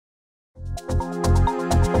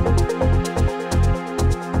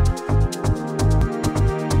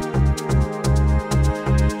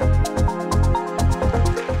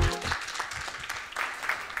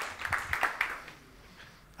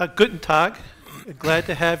Guten Tag. Glad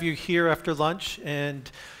to have you here after lunch.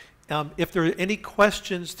 And if there are any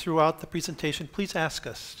questions throughout the presentation, please ask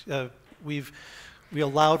us. We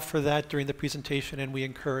allowed for that during the presentation, and we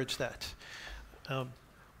encourage that.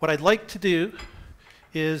 What I'd like to do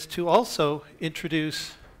is to also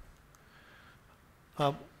introduce,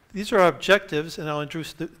 these are our objectives, and I'll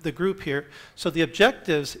introduce the group here. So the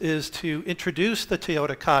objectives is to introduce the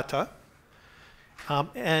Toyota KATA.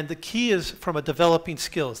 And the key is from a developing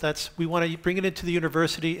skills. We want to bring it into the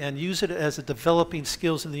university and use it as a developing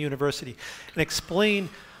skills in the university and explain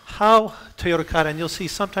how Toyota KATA, and you'll see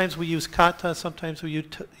sometimes we use KATA, sometimes we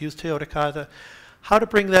use Toyota KATA, how to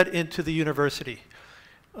bring that into the university.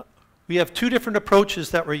 We have two different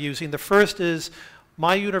approaches that we're using. The first is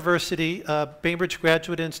my university, Bainbridge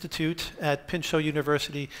Graduate Institute at Pinchot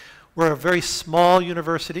University. We're a very small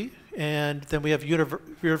university, and then we have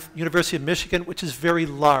University of Michigan, which is very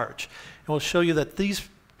large. And we'll show you that these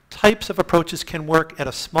types of approaches can work at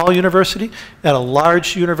a small university, at a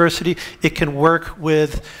large university. It can work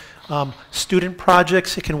with student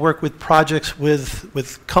projects. It can work with projects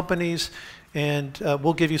with companies, and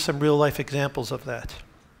we'll give you some real-life examples of that.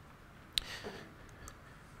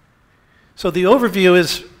 So the overview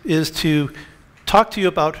is to talk to you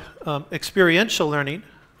about experiential learning,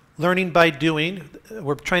 learning by doing.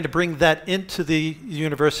 We're trying to bring that into the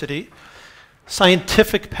university.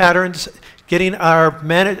 Scientific patterns, getting our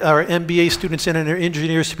MBA students and our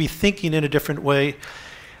engineers to be thinking in a different way.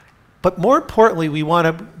 But more importantly, we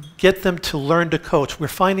want to get them to learn to coach. We're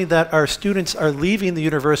finding that our students are leaving the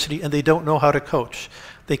university and they don't know how to coach.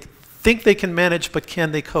 They think they can manage, but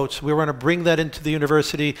can they coach? We want to bring that into the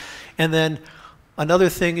university. And then another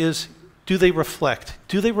thing is, do they reflect?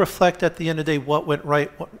 Do they reflect at the end of the day what went right,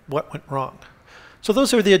 what went wrong? So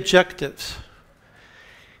those are the objectives.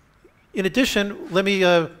 In addition, let me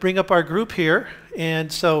bring up our group here.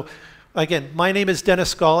 And so, again, my name is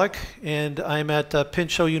Dennis Gawlik, and I'm at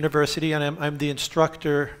Pinchot University, and I'm the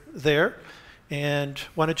instructor there. And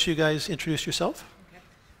why don't you guys introduce yourself? Okay.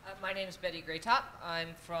 My name is Betty Graytop. I'm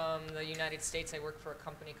from the United States. I work for a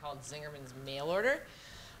company called Zingerman's Mail Order.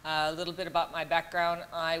 A little bit about my background.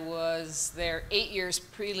 I was there 8 years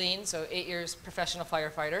pre-lean, so 8 years professional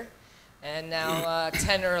firefighter, and now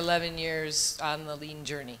 10 or 11 years on the lean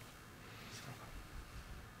journey.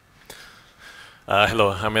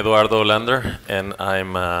 Hello, I'm Eduardo Lander, and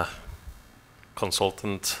I'm a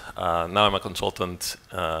consultant. Now I'm a consultant,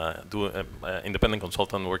 independent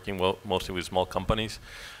consultant working mostly with small companies,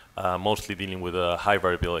 mostly dealing with high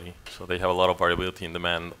variability. So they have a lot of variability in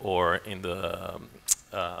demand or in the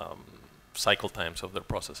cycle times of their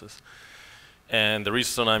processes. And the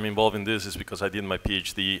reason I'm involved in this is because I did my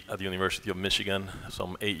PhD at the University of Michigan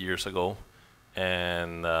some 8 years ago.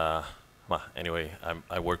 And well, anyway,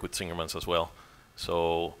 I work with Zingerman's as well.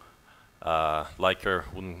 So Liker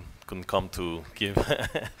couldn't come to give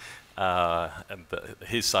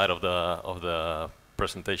his side of the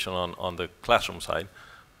presentation on the classroom side.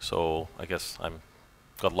 So I guess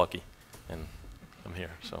got lucky and I'm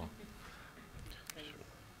here. So.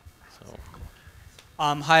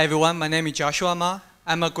 Hi everyone, my name is Joshua Ma.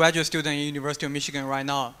 I'm a graduate student at the University of Michigan right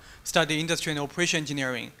now, studying industry and operation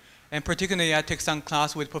engineering. And particularly I take some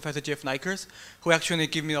class with Professor Jeff Likers, who actually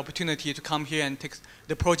gave me the opportunity to come here and take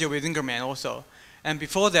the project with Zingerman also. And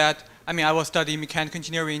before that, I was studying mechanical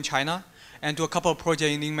engineering in China and do a couple of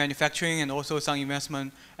projects in manufacturing and also some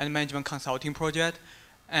investment and management consulting project.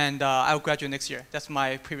 And I'll graduate next year. That's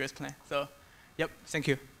my previous plan. So, yep, thank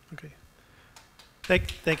you. Okay.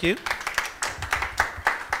 Thank you.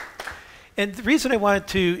 And the reason I wanted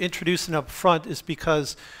to introduce it up front is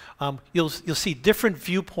because you'll see different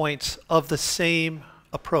viewpoints of the same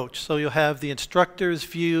approach. So you'll have the instructor's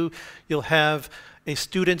view, you'll have a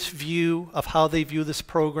student's view of how they view this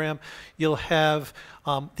program, you'll have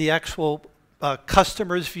the actual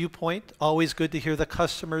customer's viewpoint, always good to hear the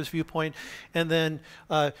customer's viewpoint, and then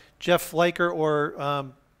Jeff Liker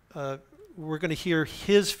or we're going to hear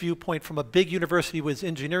his viewpoint from a big university with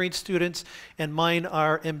engineering students, and mine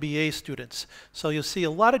are MBA students. So you'll see a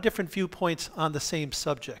lot of different viewpoints on the same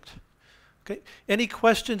subject. Okay. Any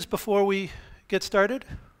questions before we get started?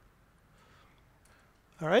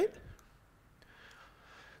 All right.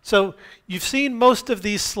 So you've seen most of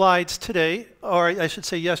these slides today, or I should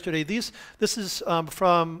say yesterday. This is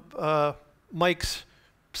from Mike's,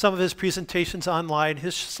 some of his presentations online,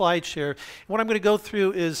 his slide share. And what I'm going to go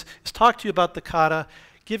through is talk to you about the KATA,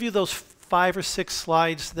 give you those 5 or 6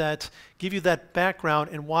 slides that give you that background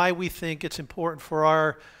and why we think it's important for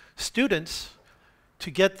our students to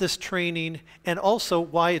get this training, and also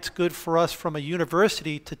why it's good for us from a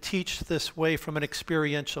university to teach this way from an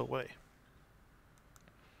experiential way.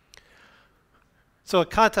 So a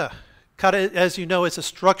kata, as you know, is a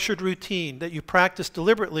structured routine that you practice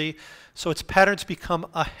deliberately so its patterns become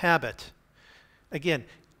a habit. Again,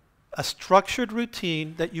 a structured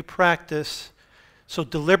routine that you practice so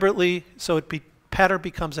deliberately so pattern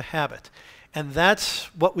becomes a habit. And that's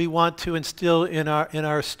what we want to instill in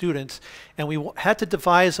our students. And we had to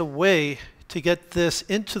devise a way to get this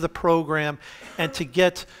into the program and to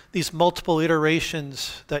get these multiple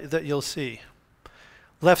iterations that you'll see.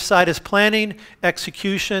 Left side is planning,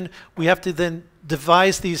 execution. We have to then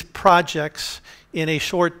devise these projects in a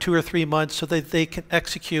short 2 or 3 months so that they can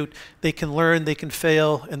execute, they can learn, they can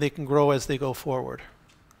fail, and they can grow as they go forward.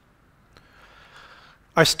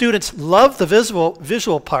 Our students love the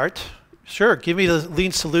visual part. Sure, give me the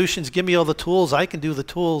lean solutions, give me all the tools. I can do the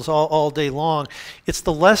tools all day long. It's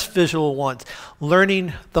the less visual ones.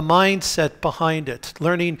 Learning the mindset behind it.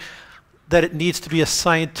 Learning that it needs to be a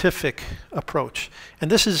scientific approach.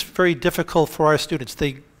 And this is very difficult for our students.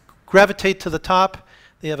 They gravitate to the top.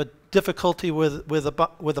 They have a difficulty with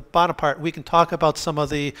the bottom part. We can talk about some of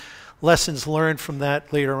the lessons learned from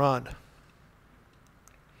that later on.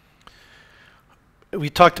 We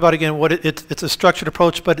talked about, again, what it's a structured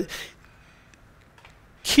approach, but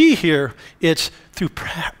key here, it's through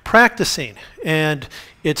practicing. And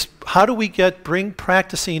it's how do we bring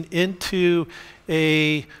practicing into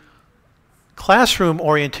a classroom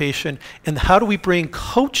orientation, and how do we bring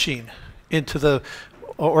coaching into the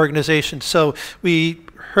organization? So we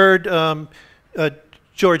heard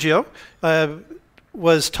Giorgio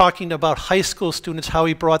was talking about high school students, how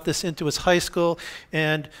he brought this into his high school,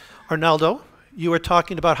 and Arnaldo, you were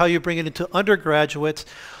talking about how you bring it into undergraduates.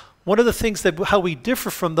 One of the things how we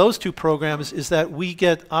differ from those two programs is that we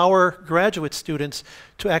get our graduate students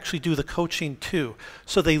to actually do the coaching too.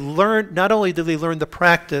 So they learn, not only do they learn the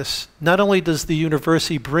practice, not only does the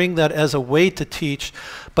university bring that as a way to teach,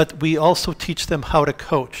 but we also teach them how to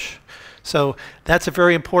coach. So that's a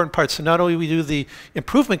very important part. So not only we do the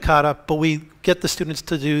improvement kata, but we get the students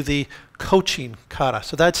to do the coaching kata.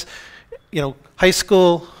 So that's, high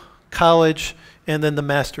school, college, and then the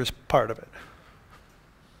master's part of it.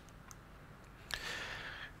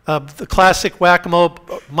 The classic whack-a-mole,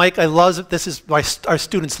 Mike, I love it. This is why our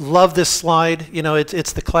students love this slide.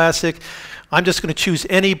 It's the classic. I'm just going to choose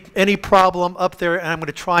any problem up there, and I'm going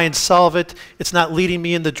to try and solve it. It's not leading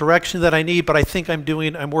me in the direction that I need, but I think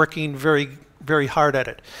I'm working very, very hard at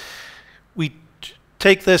it. We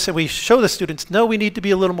take this and we show the students, no, we need to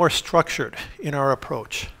be a little more structured in our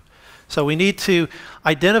approach. So we need to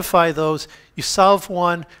identify those. You solve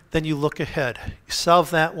one, then you look ahead. You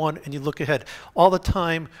solve that one, and you look ahead. All the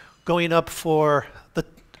time going up for the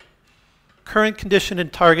current condition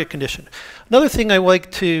and target condition. Another thing I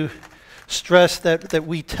like to stress that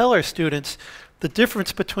we tell our students, the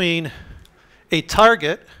difference between a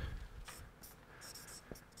target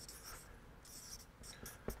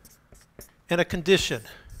and a condition.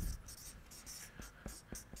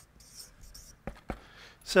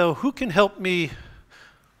 So who can help me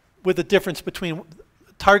with the difference between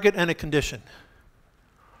a target and a condition?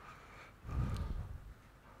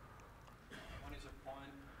 One is a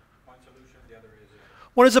point solution, the other is a...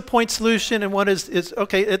 One is a point solution, and one is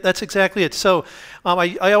okay, that's exactly it. So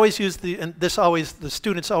I always use and the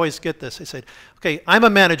students always get this. I say, okay, I'm a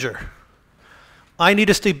manager. I need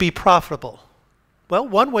us to be profitable. Well,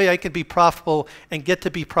 one way I can be profitable and get to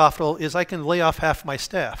be profitable is I can lay off half my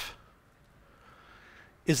staff.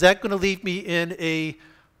 Is that going to leave me in a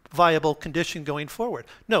viable condition going forward?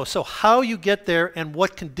 No. So how you get there and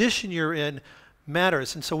what condition you're in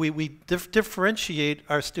matters. And so we differentiate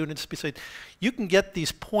our students besides, you can get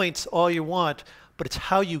these points all you want, but it's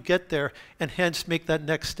how you get there and hence make that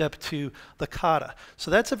next step to the kata.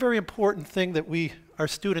 So that's a very important thing that our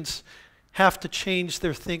students have to change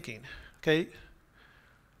their thinking. Okay?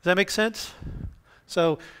 Does that make sense?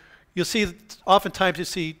 So you'll see, oftentimes you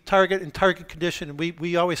see target and target condition, and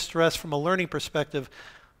we always stress from a learning perspective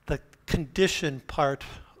the condition part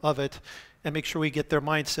of it and make sure we get their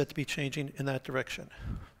mindset to be changing in that direction.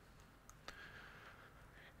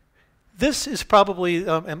 This is probably,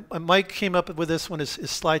 and Mike came up with this one, his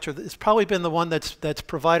slideshow. It's probably been the one that's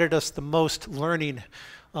provided us the most learning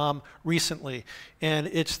recently, and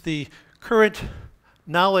it's the current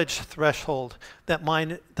knowledge threshold, that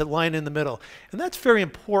line in the middle. And that's very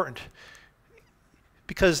important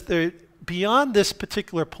because beyond this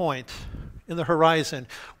particular point, in the horizon.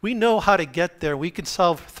 We know how to get there. We can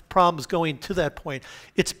solve problems going to that point.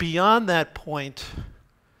 It's beyond that point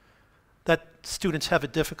that students have a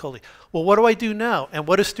difficulty. Well, what do I do now? And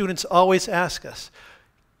what do students always ask us?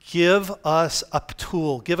 Give us a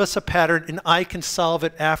tool, give us a pattern, and I can solve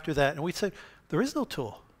it after that. And we say, there is no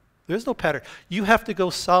tool. There is no pattern. You have to go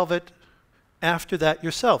solve it after that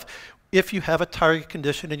yourself. If you have a target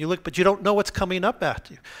condition and you look, but you don't know what's coming up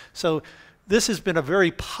after you. So this has been a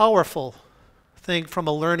very powerful thing from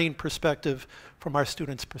a learning perspective, from our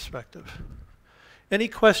students' perspective. Any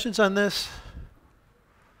questions on this?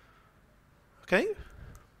 Okay?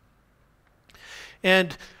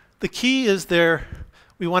 And the key is there,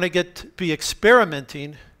 we want to be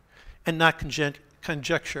experimenting and not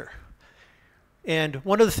conjecture. And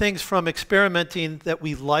one of the things from experimenting that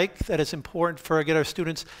we like, that is important for our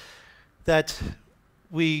students, that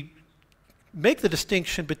we make the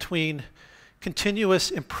distinction between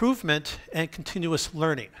continuous improvement and continuous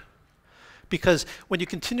learning. Because when you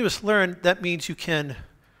continuous learn, that means you can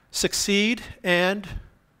succeed and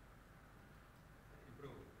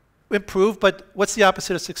improve, but what's the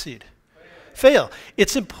opposite of succeed? Fail.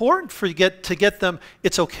 It's important for you to get them,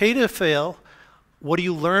 it's okay to fail. What do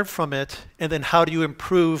you learn from it? And then how do you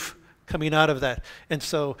improve coming out of that? And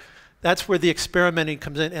so that's where the experimenting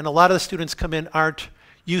comes in. And a lot of the students come in aren't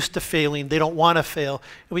used to failing. They don't want to fail.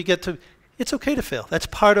 And we get to, it's okay to fail. That's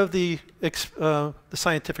part of the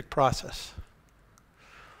scientific process.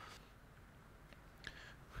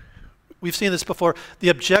 We've seen this before. The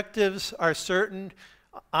objectives are certain.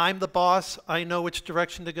 I'm the boss. I know which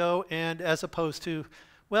direction to go. And as opposed to,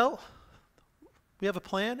 well, we have a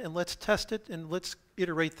plan and let's test it and let's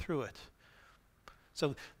iterate through it.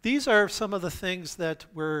 So these are some of the things that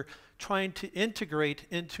we're trying to integrate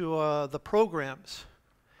into the programs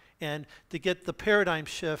and to get the paradigm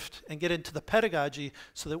shift and get into the pedagogy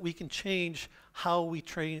so that we can change how we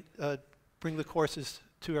train, bring the courses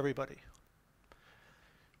to everybody.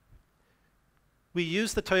 We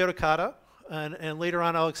use the Toyota KATA, and later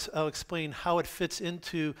on I'll explain how it fits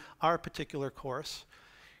into our particular course.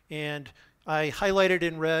 And I highlighted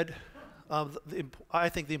in red, I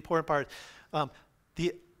think the important part,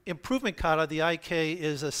 the improvement kata, the IK,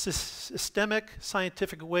 is a systemic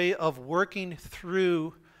scientific way of working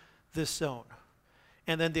through this zone.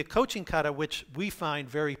 And then the coaching kata, which we find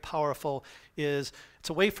very powerful, is it's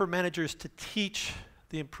a way for managers to teach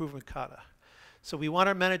the improvement kata. So we want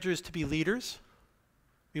our managers to be leaders.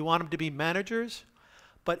 We want them to be managers.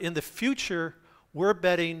 But in the future, we're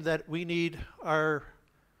betting that we need our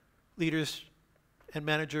leaders and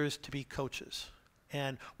managers to be coaches.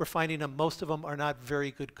 And we're finding that most of them are not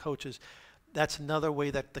very good coaches. That's another way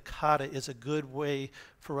that the KATA is a good way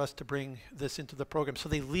for us to bring this into the program. So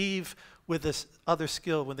they leave with this other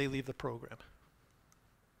skill when they leave the program.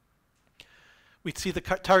 We see the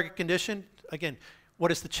target condition. Again, what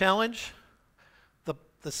is the challenge?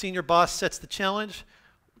 The senior boss sets the challenge.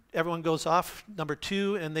 Everyone goes off, number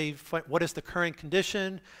 2, and they find what is the current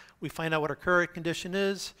condition. We find out what our current condition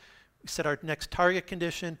is. We set our next target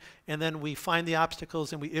condition, and then we find the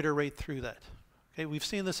obstacles and we iterate through that. Okay, we've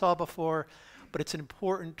seen this all before, but it's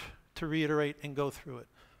important to reiterate and go through it.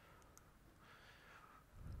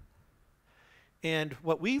 And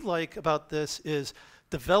what we like about this is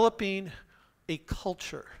developing a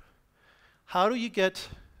culture. How do you get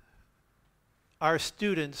our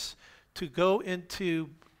students to go into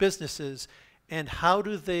businesses, and how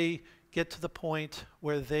do they get to the point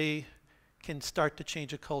where they can start to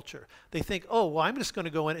change a culture? They think, oh, well, I'm just going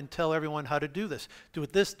to go in and tell everyone how to do this, do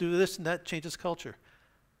this, and that changes culture.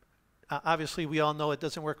 Obviously, we all know it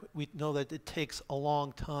doesn't work. We know that it takes a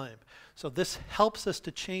long time. So this helps us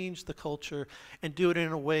to change the culture and do it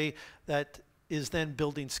in a way that is then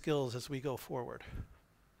building skills as we go forward.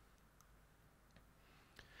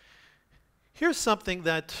 Here's something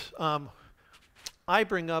that I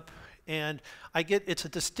bring up, and it's a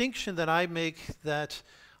distinction that I make that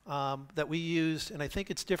that we use, and I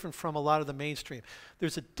think it's different from a lot of the mainstream.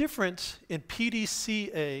 There's a difference in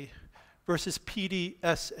PDCA versus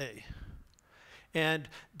PDSA. And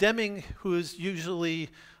Deming, who is usually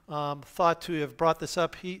thought to have brought this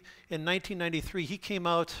up, in 1993, he came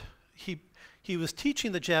out, he was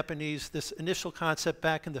teaching the Japanese this initial concept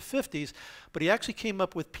back in the 50s, but he actually came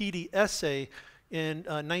up with PDSA in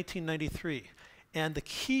 1993. And the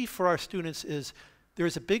key for our students is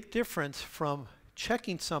there's a big difference from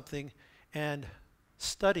checking something and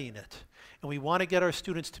studying it. And we want to get our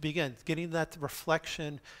students to begin getting that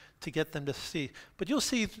reflection to get them to see. But you'll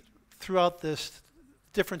see throughout this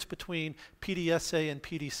difference between PDSA and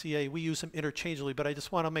PDCA. We use them interchangeably, but I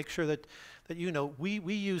just want to make sure that you know, we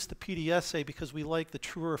use the PDSA because we like the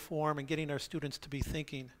truer form and getting our students to be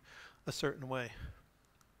thinking a certain way.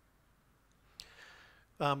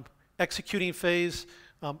 Executing phase,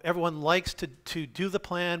 everyone likes to do the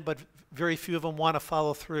plan, but very few of them want to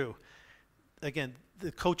follow through. Again,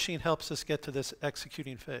 the coaching helps us get to this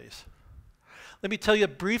executing phase. Let me tell you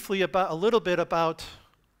briefly a little bit about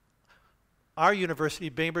our university,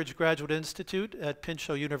 Bainbridge Graduate Institute at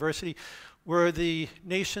Pinchot University. We're the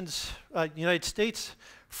nation's, United States'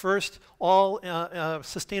 first all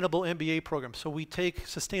sustainable MBA program. So we take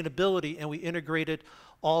sustainability and we integrate it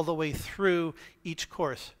all the way through each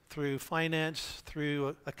course, through finance,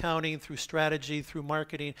 through accounting, through strategy, through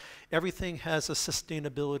marketing. Everything has a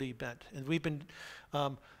sustainability bent. And we've been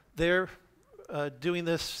doing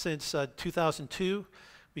this since 2002.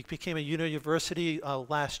 We became a university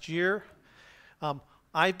last year.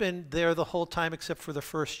 I've been there the whole time except for the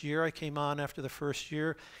first year. I came on after the first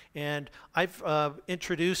year. And I've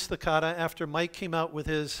introduced the KATA after Mike came out with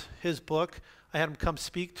his book. I had him come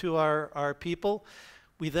speak to our people.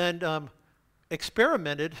 We then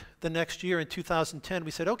experimented the next year in 2010.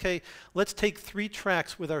 We said, okay, let's take 3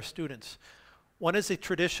 tracks with our students. One is a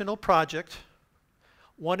traditional project.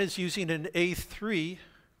 One is using an A3.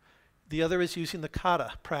 The other is using the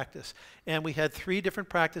KATA practice. And we had 3 different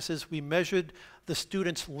practices. We measured the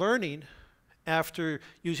students' learning after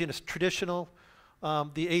using a traditional,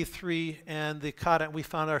 the A3 and the KATA. And we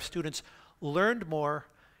found our students learned more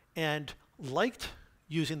and liked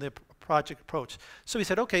using the project approach. So we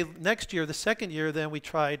said, okay, next year, the second year, then we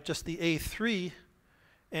tried just the A3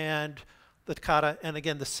 and the KATA. And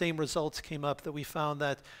again, the same results came up, that we found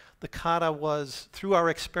that the KATA was, through our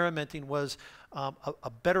experimenting, was a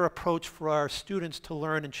better approach for our students to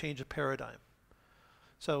learn and change a paradigm.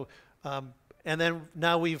 So, and then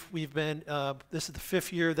now we've been, this is the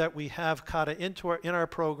 5th year that we have KATA in our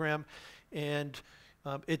program, and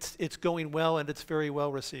it's going well and it's very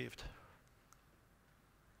well received.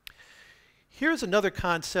 Here's another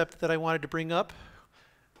concept that I wanted to bring up: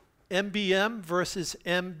 MBM versus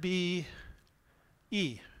MBE.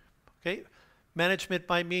 Okay, management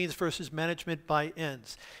by means versus management by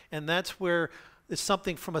ends. And that's where it's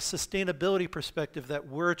something from a sustainability perspective that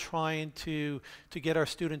we're trying to get our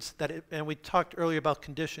students, and we talked earlier about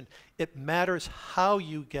condition. It matters how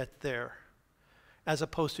you get there as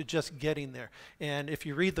opposed to just getting there. And if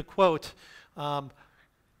you read the quote, Tom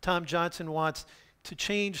Johnson wants to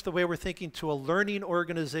change the way we're thinking to a learning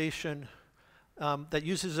organization that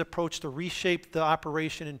uses an approach to reshape the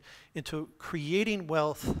operation into creating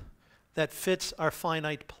wealth that fits our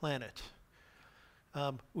finite planet.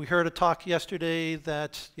 We heard a talk yesterday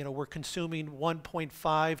that we're consuming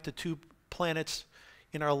 1.5 to 2 planets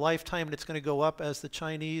in our lifetime, and it's going to go up as the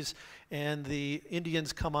Chinese and the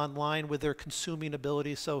Indians come online with their consuming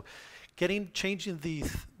ability. So changing the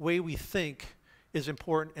way we think is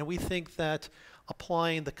important, and we think that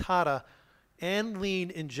applying the KATA and lean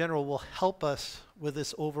in general will help us with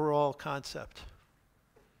this overall concept.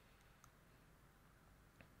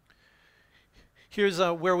 Here's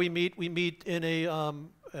where we meet. We meet in a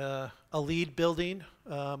LEED building,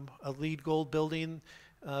 a LEED Gold building,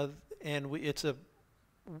 and it's a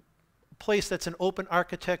place that's an open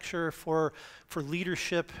architecture for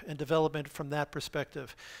leadership and development from that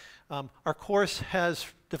perspective. Our course has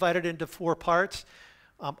divided into 4 parts.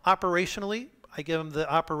 Operationally, I give them the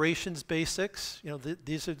operations basics.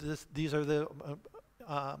 These are the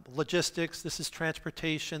logistics. This is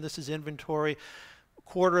transportation. This is inventory. A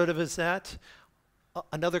quarter of it is that.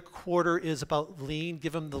 Another quarter is about lean.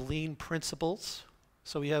 Give them the lean principles.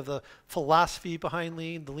 So we have the philosophy behind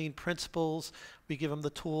lean, the lean principles. We give them the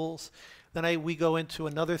tools. Then we go into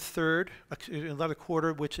another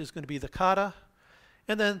quarter, which is going to be the KATA.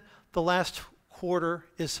 And then the last quarter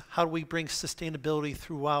is how do we bring sustainability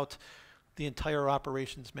throughout the entire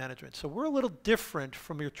operations management. So we're a little different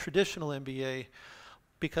from your traditional MBA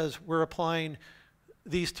because we're applying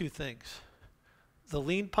these 2 things: the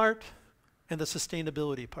lean part and the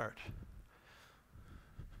sustainability part.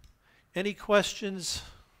 Any questions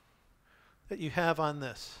that you have on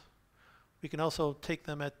this? We can also take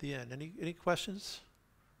them at the end. Any questions?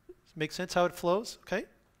 Does it make sense how it flows? Okay.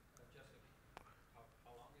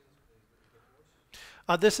 How long is the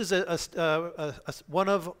course? This is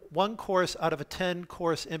one course out of a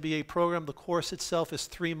 10-course MBA program. The course itself is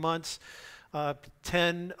 3 months,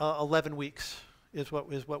 11 weeks is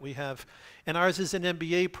what we have. And ours is an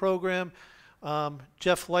MBA program.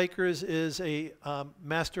 Jeff Likers is a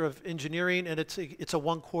Master of Engineering, and it's a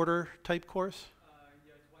 1-quarter type course?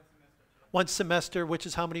 Yeah, it's 1 semester. 1 semester, which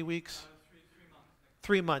is how many weeks? 3 months.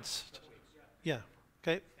 3 months. Yeah,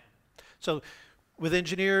 okay. So with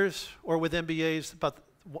engineers or with MBAs, about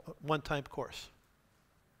one-time course.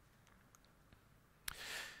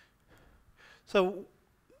 So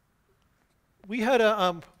we had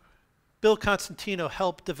Bill Constantino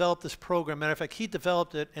helped develop this program. Matter of fact, he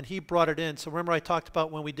developed it and he brought it in. So remember I talked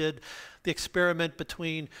about when we did the experiment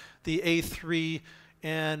between the A3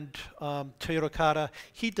 and Toyota KATA.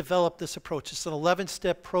 He developed this approach. It's an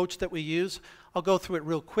 11-step approach that we use. I'll go through it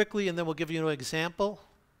real quickly and then we'll give you an example.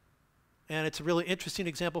 And it's a really interesting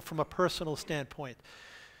example from a personal standpoint.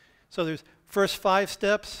 So there's first 5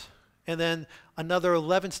 steps, and then another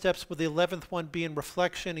 11 steps, with the 11th one being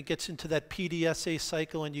reflection. It gets into that PDSA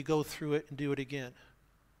cycle, and you go through it and do it again.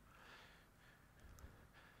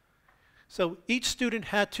 So each student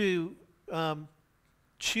had to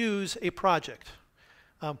choose a project.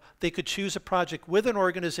 They could choose a project with an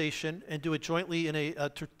organization and do it jointly in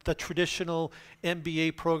the traditional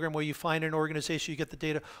MBA program where you find an organization, you get the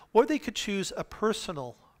data, or they could choose a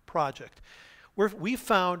personal project. We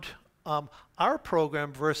found our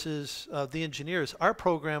program versus the engineers, our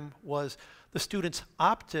program was the students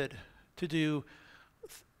opted to do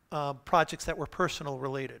projects that were personal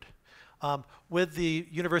related. With the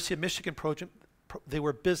University of Michigan project, they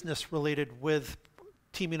were business related with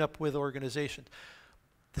teaming up with organizations.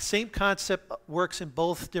 The same concept works in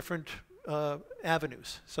both different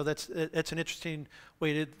avenues. So that's an interesting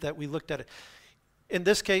way that we looked at it. In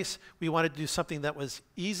this case, we wanted to do something that was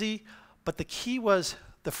easy, but the key was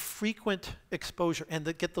the frequent exposure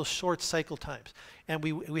and get those short cycle times. And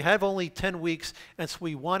we have only 10 weeks, and so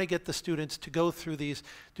we want to get the students to go through these,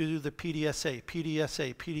 to do the PDSA,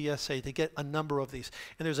 PDSA, PDSA, to get a number of these.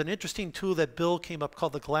 And there's an interesting tool that Bill came up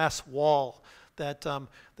called the glass wall that,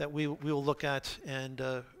 that we will look at, and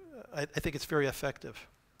I think it's very effective.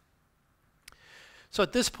 So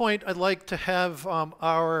at this point, I'd like to have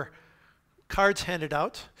our cards handed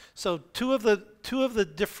out. So two of the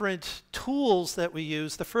different tools that we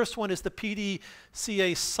use. The first one is the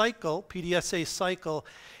PDSA cycle,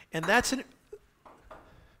 and that's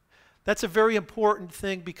a very important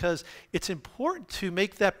thing because it's important to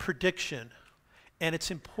make that prediction, and it's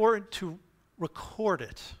important to record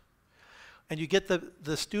it. And you get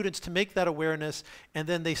the students to make that awareness, and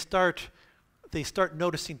then they start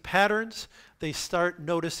noticing patterns. They start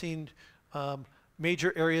noticing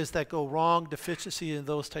major areas that go wrong, deficiency, and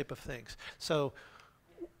those type of things. So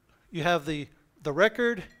you have the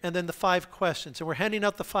record and then the 5 questions. And we're handing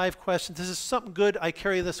out the 5 questions. This is something good. I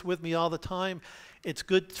carry this with me all the time. It's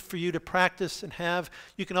good for you to practice and have.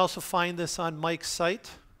 You can also find this on Mike's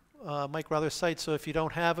site, Mike Rother's site. So if you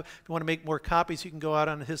don't have it, if you want to make more copies, you can go out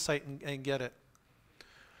on his site and get it.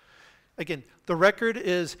 Again, the record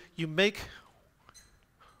is you make,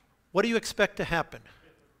 what do you expect to happen?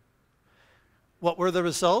 What were the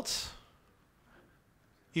results?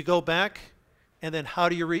 You go back, and then how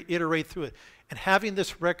do you reiterate through it? And having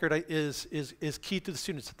this record is key to the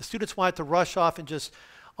students. The students wanted to rush off and just,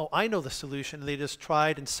 oh, I know the solution, and they just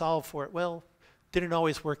tried and solved for it. Well, didn't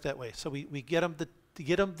always work that way. So we get them to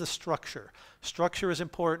get them the structure. Structure is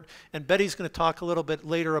important, and Betty's going to talk a little bit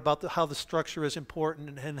later about how the structure is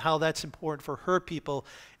important and how that's important for her people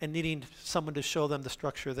and needing someone to show them the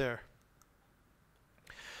structure there.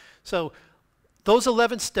 So those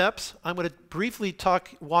 11 steps, I'm going to briefly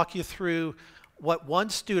walk you through what one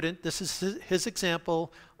student, this is his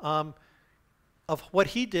example of what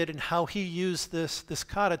he did and how he used this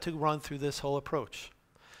KATA to run through this whole approach.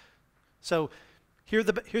 So here's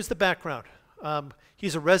the background.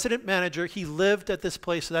 He's a resident manager. He lived at this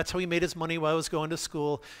place, so that's how he made his money while I was going to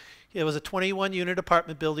school. It was a 21-unit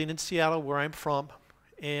apartment building in Seattle, where I'm from,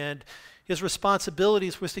 and his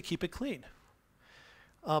responsibilities was to keep it clean.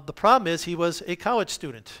 The problem is he was a college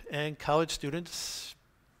student, and college students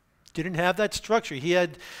didn't have that structure.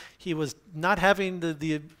 He was not having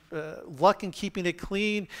the luck in keeping it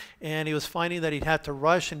clean, and he was finding that he'd have to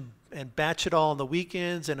rush and batch it all on the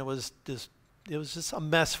weekends, and it was just a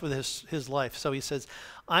mess for his life. So he says,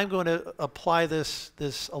 I'm going to apply this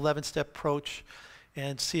 11-step approach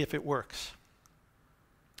and see if it works.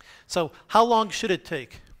 So how long should it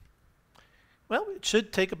take? Well, it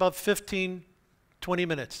should take about 15, 20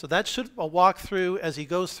 minutes. So that should a walk through as he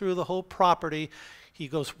goes through the whole property. He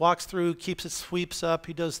walks through, keeps it, sweeps up.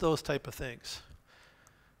 He does those type of things.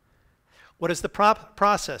 What is the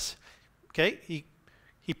process? Okay,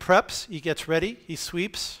 he preps, he gets ready, he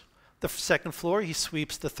sweeps the second floor, he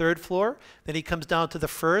sweeps the third floor, then he comes down to the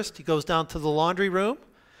first, he goes down to the laundry room,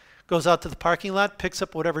 goes out to the parking lot, picks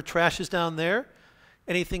up whatever trash is down there.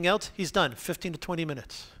 Anything else, he's done, 15 to 20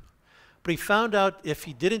 minutes. But he found out if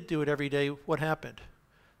he didn't do it every day, what happened?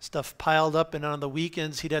 stuff piled up, and on the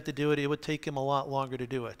weekends he'd have to do it. It would take him a lot longer to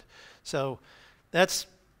do it. So that's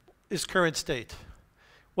his current state.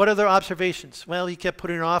 What other observations? Well, he kept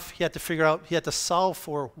putting it off. He had to figure out, he had to solve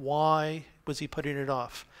for why was he putting it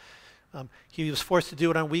off. He was forced to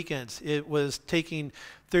do it on weekends. It was taking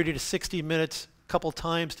 30 to 60 minutes a couple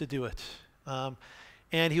times to do it.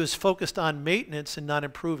 And he was focused on maintenance and not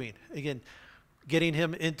improving. Again, getting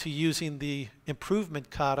him into using the improvement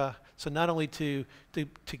kata, so not only to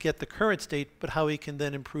get the current state, but how he can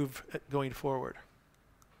then improve going forward.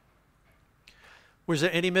 Was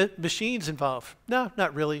there any machines involved? No,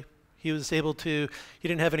 not really. He was able to, he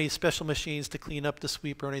didn't have any special machines to clean up the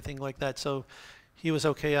sweep or anything like that, so he was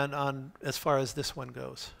okay on as far as this one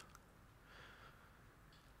goes.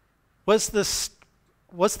 Was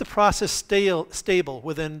the process stable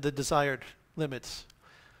within the desired limits?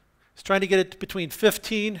 He's trying to get it between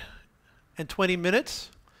 15 and 20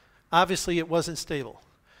 minutes. Obviously, it wasn't stable.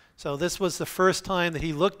 So this was the first time that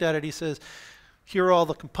he looked at it. He says, here are all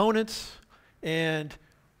the components, and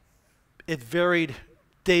it varied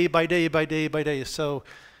day by day by day by day. So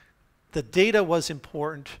the data was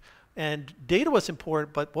important, and data was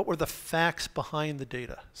important, but what were the facts behind the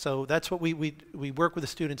data? So that's what we work with the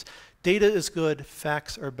students. Data is good,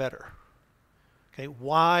 facts are better. Okay,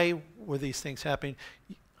 why were these things happening?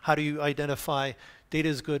 How do you identify data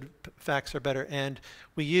is good, facts are better? And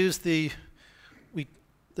we use the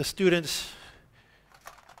students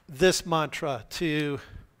this mantra to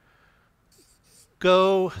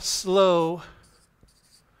go slow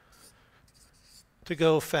to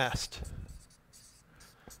go fast.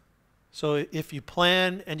 So if you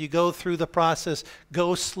plan and you go through the process,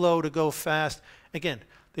 go slow to go fast. Again,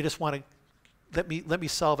 they just want to let me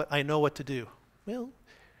solve it. I know what to do. Well,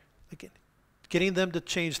 again, getting them to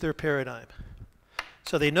change their paradigm.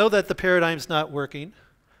 So they know that the paradigm's not working.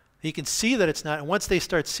 You can see that it's not, and once they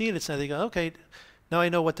start seeing it's not, they go, okay, now I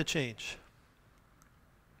know what to change.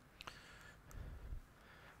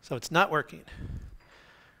 So it's not working.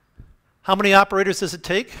 How many operators does it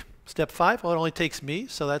take? Step 5, well, it only takes me,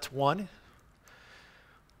 so that's 1.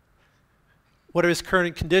 What are his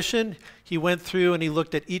current condition? He went through and he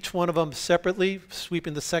looked at each one of them separately,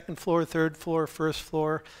 sweeping the 2nd floor, 3rd floor, 1st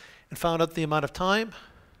floor, and found out the amount of time.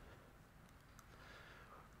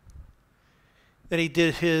 Then he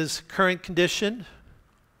did his current condition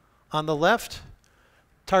on the left,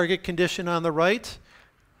 target condition on the right.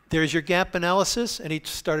 There's your gap analysis, and he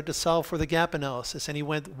started to solve for the gap analysis, and he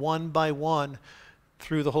went one by one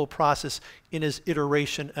through the whole process in his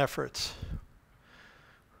iteration efforts.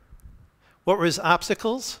 What were his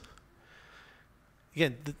obstacles?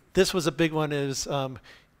 Again, this was a big one. Is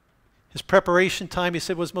his preparation time, he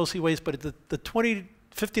said, was mostly waste, but the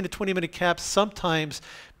 15 to 20 minute caps sometimes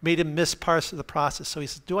made him miss parts of the process. So he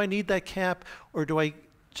said, do I need that cap, or do I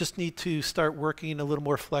just need to start working a little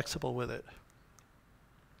more flexible with it?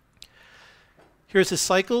 Here's his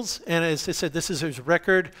cycles, and as I said, this is his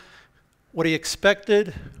record, what he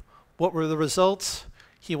expected, what were the results.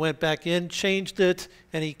 He went back in, changed it,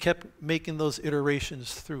 and he kept making those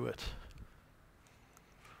iterations through it.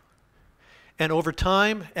 And over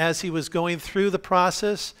time, as he was going through the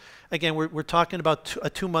process, again, we're talking about a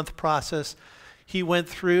 2-month process, he went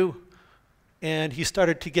through and he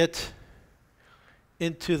started to get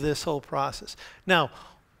into this whole process. Now,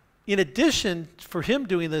 in addition, for him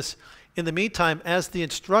doing this, in the meantime, as the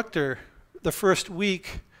instructor, the first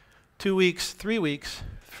week, 2 weeks, 3 weeks,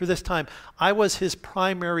 for this time, I was his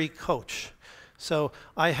primary coach. So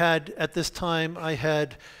I had, at this time, I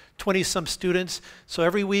had 20-some students. So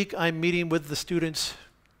every week I'm meeting with the students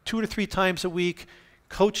 2 to 3 times a week,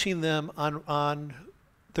 coaching them on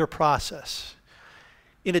their process.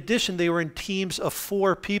 In addition, they were in teams of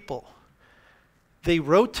 4 people. They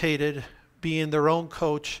rotated being their own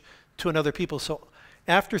coach to another people. So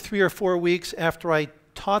after 3 or 4 weeks, after I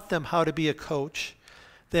taught them how to be a coach,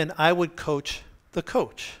 then I would coach the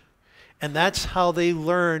coach. And that's how they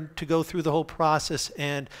learned to go through the whole process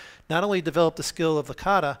and not only develop the skill of the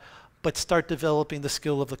kata, but start developing the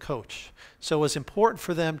skill of the coach. So it was important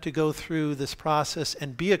for them to go through this process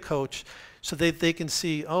and be a coach so that they can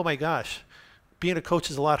see, oh my gosh, being a coach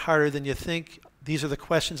is a lot harder than you think. These are the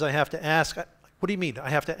questions I have to ask. What do you mean I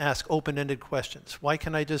have to ask open-ended questions? Why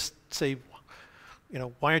can't I just say, you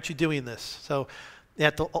know, why aren't you doing this? So they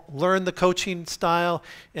have to learn the coaching style,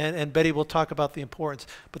 and Betty will talk about the importance.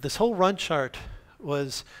 But this whole run chart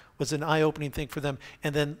was an eye-opening thing for them.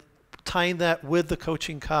 And then tying that with the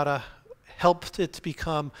coaching kata helped it to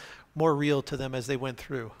become more real to them as they went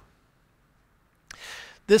through.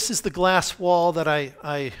 This is the glass wall that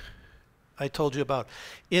I I told you about.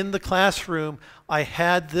 In the classroom, I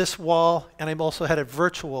had this wall, and I also had it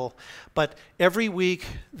virtual, but every week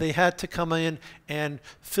they had to come in and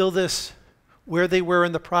fill this where they were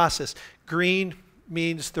in the process. Green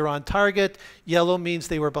means they're on target, yellow means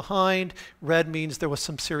they were behind, red means there was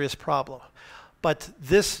some serious problem. But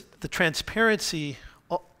this, the transparency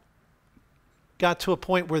got to a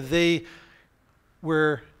point where they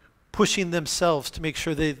were pushing themselves to make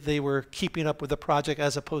sure they were keeping up with the project,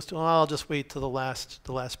 as opposed to, oh, I'll just wait till the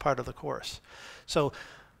last part of the course. So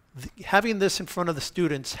having this in front of the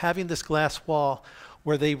students, having this glass wall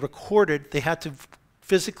where they recorded, they had to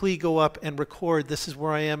physically go up and record, this is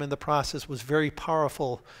where I am in the process, was very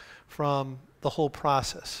powerful from the whole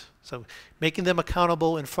process. So making them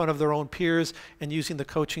accountable in front of their own peers and using the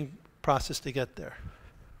coaching process to get there.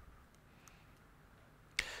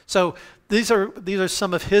 So these are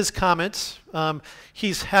some of his comments.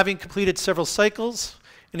 He's having completed several cycles,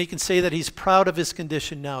 and he can say that he's proud of his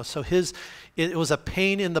condition now. So it was a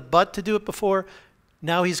pain in the butt to do it before.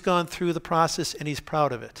 Now he's gone through the process, and he's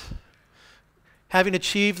proud of it. Having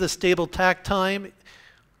achieved the stable tack time,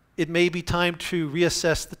 it may be time to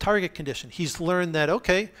reassess the target condition. He's learned that,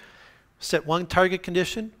 okay, set one target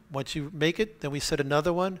condition. Once you make it, then we set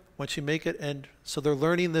another one. Once you make it, and so they're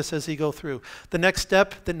learning this as they go through. The next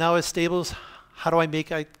step that now is stable is, how do I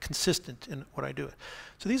make it consistent in what I do?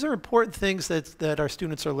 So these are important things that our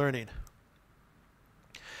students are learning.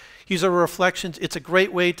 These are reflections. It's a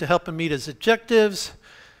great way to help him meet his objectives.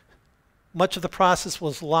 Much of the process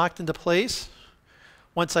was locked into place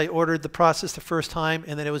once I ordered the process the first time,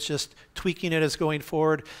 and then it was just tweaking it as going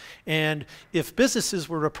forward. And if businesses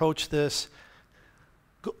were to approach this,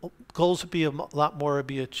 goals would be a lot more would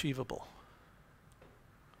be achievable.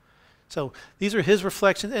 So these are his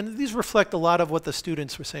reflections, and these reflect a lot of what the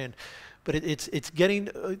students were saying. But it's getting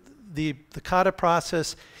the KATA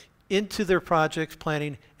process into their project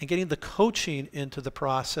planning and getting the coaching into the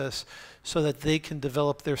process so that they can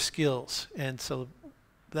develop their skills. And so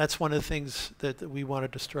that's one of the things that we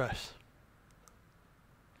wanted to stress.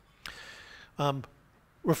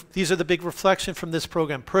 These are the big reflections from this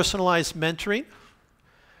program. Personalized mentoring,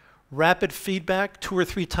 rapid feedback, 2 or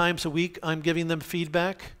 3 times a week I'm giving them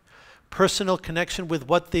feedback, personal connection with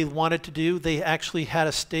what they wanted to do. They actually had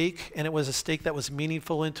a stake, and it was a stake that was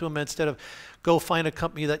meaningful into them, instead of go find a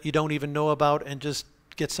company that you don't even know about and just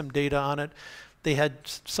get some data on it. They had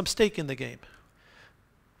some stake in the game.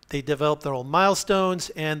 They developed their own milestones,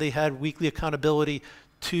 and they had weekly accountability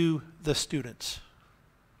to the students.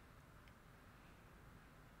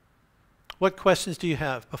 What questions do you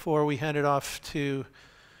have before we hand it off to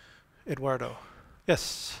Eduardo?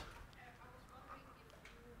 Yes.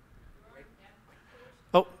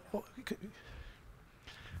 Oh.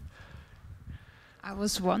 I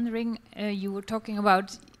was wondering, you were talking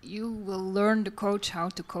about you will learn the coach how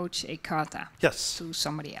to coach a KATA. Yes. To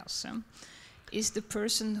somebody else. Is the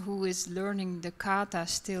person who is learning the KATA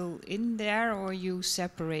still in there, or you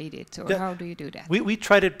separate it, or how do you do that? We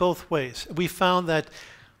tried it both ways. We found that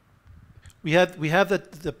we have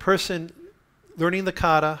the person learning the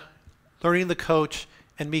KATA, learning the coach,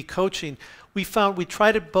 and me coaching. We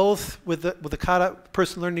tried it both with the KATA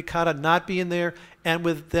person learning KATA not being there, and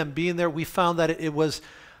with them being there. We found that it was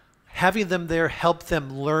having them there helped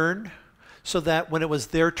them learn, so that when it was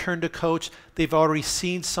their turn to coach, they've already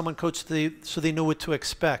seen someone coach, so they knew what to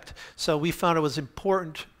expect. So we found it was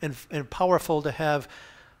important and powerful to have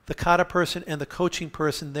the KATA person and the coaching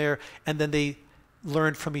person there, and then they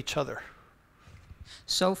learned from each other.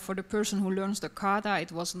 So for the person who learns the KATA,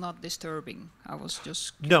 it was not disturbing. I was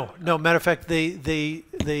just... No. Matter of fact, they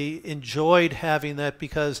enjoyed having that,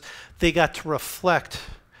 because they got to reflect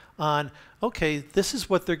on, okay, this is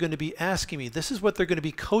what they're going to be asking me. This is what they're going to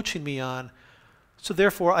be coaching me on. So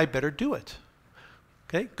therefore, I better do it.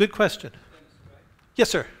 Okay, good question. Yes,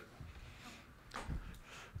 sir.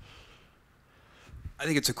 I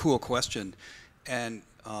think it's a cool question. And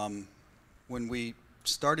when we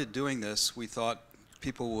started doing this, we thought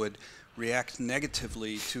people would react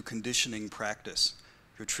negatively to conditioning practice.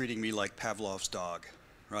 You're treating me like Pavlov's dog,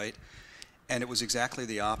 right? And it was exactly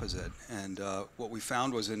the opposite. And what we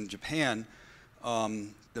found was, in Japan,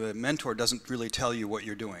 the mentor doesn't really tell you what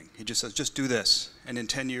you're doing. He just says, just do this, and in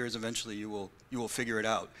 10 years, eventually, you will figure it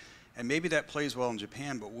out. And maybe that plays well in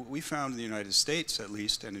Japan, but what we found in the United States, at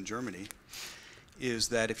least, and in Germany, is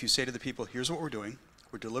that if you say to the people, here's what we're doing,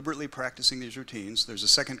 we're deliberately practicing these routines, there's a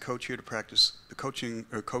second coach here to practice the coaching,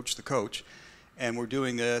 or coach the coach, and we're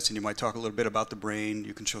doing this, and you might talk a little bit about the brain,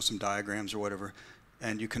 you can show some diagrams or whatever,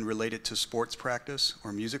 and you can relate it to sports practice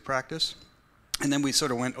or music practice. And then we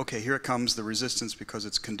sort of went, okay, here it comes, the resistance, because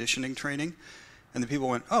it's conditioning training. And the people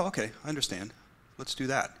went, oh, okay, I understand. Let's do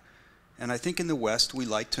that. And I think in the West, we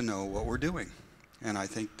like to know what we're doing. And I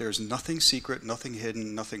think there's nothing secret, nothing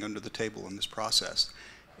hidden, nothing under the table in this process.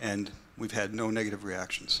 And we've had no negative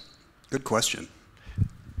reactions. Good question.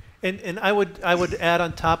 And I would add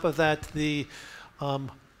on top of that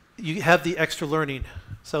you have the extra learning.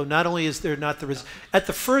 So not only is there not at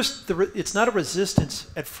the first it's not a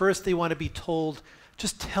resistance. At first they want to be told,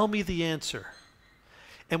 just tell me the answer.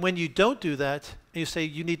 And when you don't do that and you say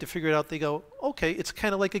you need to figure it out, they go, okay, it's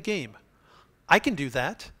kind of like a game. I can do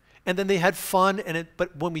that. And then they had fun,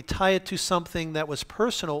 but when we tie it to something that was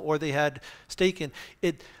personal or they had stake in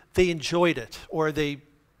it, they enjoyed it, or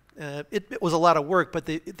it was a lot of work, but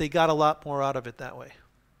they got a lot more out of it that way.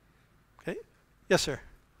 Okay? Yes, sir.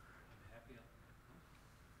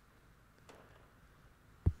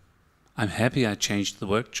 I'm happy I changed the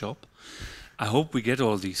workshop. I hope we get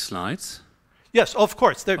all these slides. Yes, of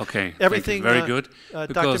course. Okay, everything. Very good.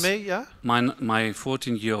 Dr. May, yeah? My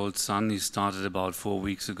 14-year-old son, he started about 4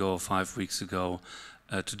 weeks ago, 5 weeks ago,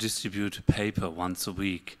 to distribute a paper once a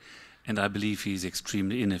week. And I believe he's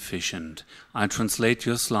extremely inefficient. I'll translate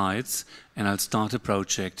your slides, and I'll start a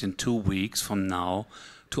project in 2 weeks from now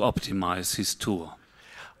to optimize his tour.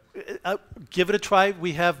 Give it a try.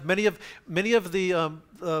 We have many of our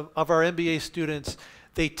MBA students.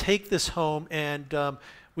 They take this home, and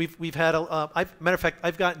we've had matter of fact,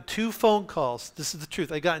 I've gotten 2 phone calls. This is the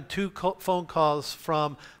truth. I've gotten 2 phone calls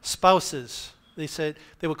from spouses. They said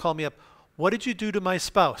they would call me up. What did you do to my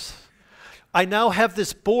spouse? I now have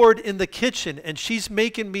this board in the kitchen, and she's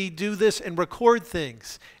making me do this and record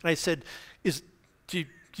things. And I said, do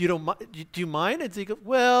you mind? And they go,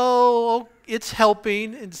 well, it's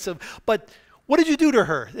helping. And so, but what did you do to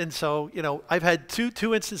her? And so, I've had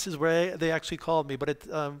two instances where they actually called me, but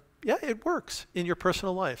yeah, it works in your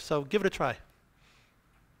personal life. So give it a try.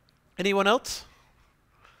 Anyone else?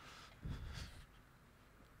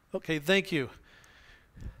 Okay, thank you.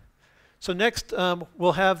 So next,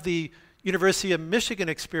 we'll have the University of Michigan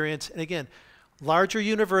experience. And again, larger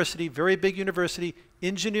university, very big university,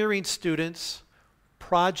 engineering students,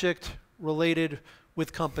 project related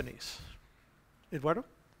with companies. Eduardo?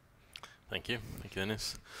 Thank you,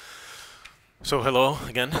 Dennis. So hello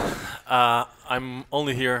again. I'm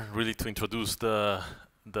only here really to introduce the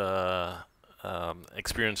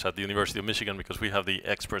experience at the University of Michigan, because we have the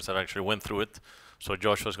experts that actually went through it. So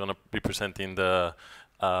Joshua's going to be presenting the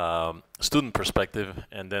student perspective,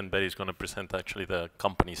 and then Betty's going to present actually the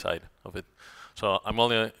company side of it. So I'm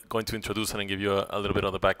only going to introduce it and give you a little bit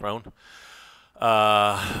of the background.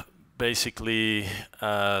 Basically,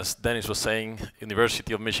 as Dennis was saying,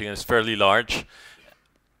 University of Michigan is fairly large,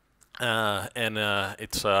 and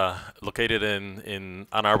it's located in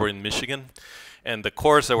Ann Arbor in Michigan. And the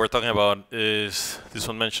course that we're talking about is this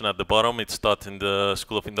one mentioned at the bottom. It's taught in the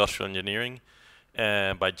School of Industrial Engineering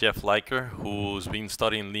by Jeff Liker, who's been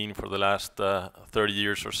studying Lean for the last 30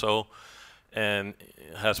 years or so, and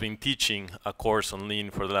has been teaching a course on Lean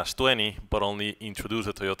for the last 20, but only introduced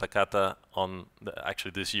the Toyota KATA on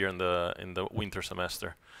actually this year in the winter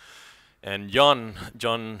semester. And John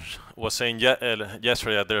was saying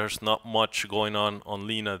yesterday that there's not much going on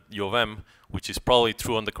Lean at U of M, which is probably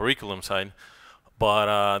true on the curriculum side,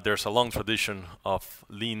 but there's a long tradition of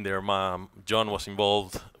Lean there. John was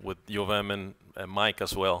involved with U of M and Mike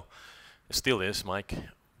as well. Still is Mike,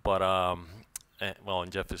 but well,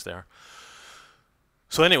 and Jeff is there.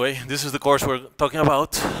 So anyway, this is the course we're talking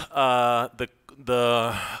about.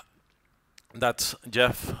 That's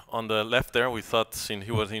Jeff on the left there. We thought, since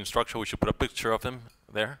he was the instructor, we should put a picture of him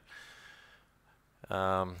there.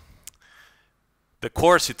 The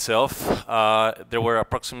course itself, there were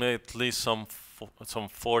approximately some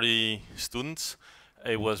 40 students.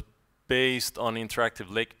 It was based on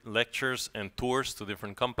interactive lectures and tours to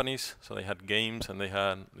different companies. So they had games and they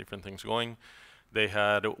had different things going. They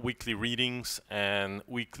had weekly readings and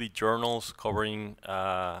weekly journals covering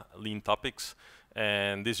Lean topics.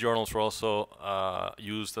 And these journals were also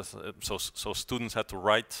used as, so students had to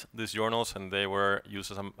write these journals, and they were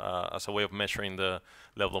used as a way of measuring the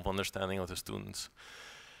level of understanding of the students.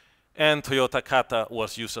 And Toyota KATA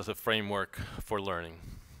was used as a framework for learning.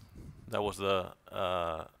 That was the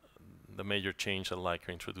major change that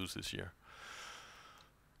Liker introduced this year.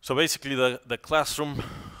 So basically the classroom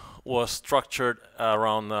was structured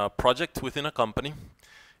around a project within a company.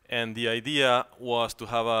 And the idea was to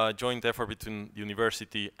have a joint effort between the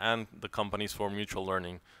university and the companies for mutual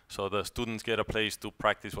learning. So the students get a place to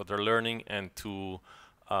practice what they're learning and to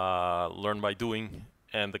learn by doing,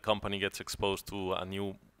 and the company gets exposed to a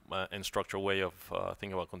new and structured way of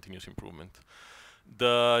thinking about continuous improvement.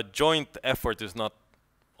 The joint effort is not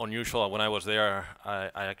unusual. When I was there, I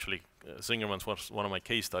actually, Zingerman's was one of my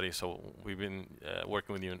case studies, so we've been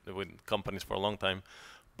working with companies for a long time.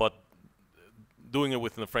 But doing it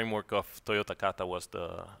within the framework of Toyota KATA was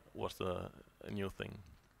the new thing.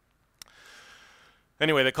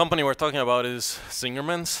 Anyway, the company we're talking about is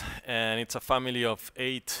Zingerman's, and it's a family of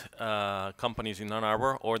 8 companies in Ann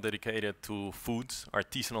Arbor, all dedicated to foods,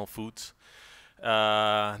 artisanal foods.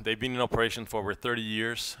 They've been in operation for over 30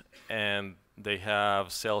 years, and they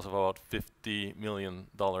have sales of about $50 million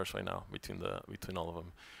right now between all of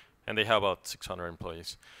them, and they have about 600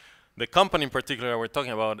 employees. The company in particular we're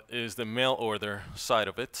talking about is the mail order side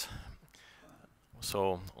of it,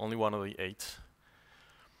 so only one of the 8.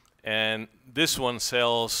 And this one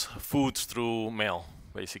sells foods through mail,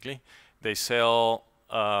 basically. They sell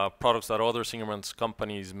products that other Zingerman's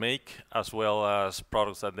companies make, as well as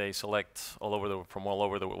products that they select from all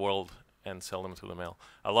over the world and sell them through the mail.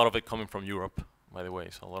 A lot of it coming from Europe, by the way,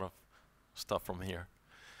 so a lot of stuff from here.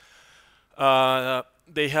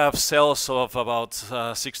 They have sales of about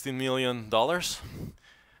 $16 million,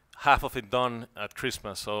 half of it done at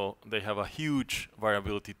Christmas, so they have a huge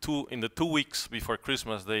variability. In the 2 weeks before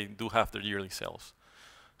Christmas, they do have their yearly sales.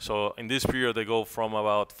 So in this period, they go from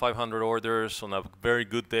about 500 orders on a very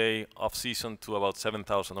good day off season to about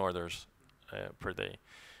 7,000 orders per day.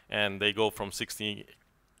 And they go from 60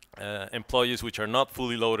 employees, which are not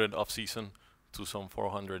fully loaded off season, to some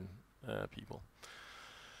 400 people.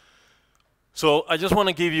 So I just want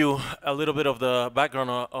to give you a little bit of the background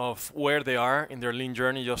of where they are in their lean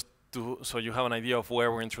journey, just so you have an idea of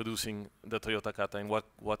where we're introducing the Toyota KATA and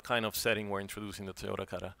what kind of setting we're introducing the Toyota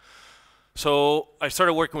KATA. So I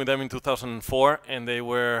started working with them in 2004, and they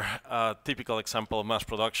were a typical example of mass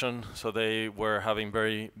production. So they were having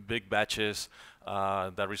very big batches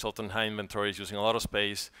that resulted in high inventories, using a lot of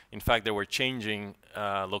space. In fact, they were changing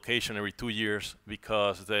location every 2 years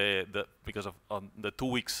because of the 2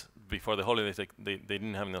 weeks before the holidays, they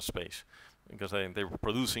didn't have enough space because they were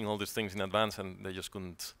producing all these things in advance, and they just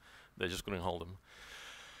couldn't hold them.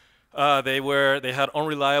 They had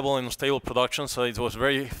unreliable and unstable production, so it was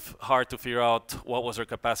very hard to figure out what was their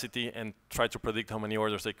capacity and try to predict how many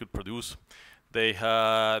orders they could produce. They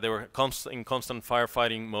were in constant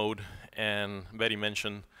firefighting mode, and Betty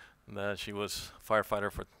mentioned that she was a firefighter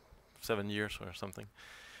for 7 years or something.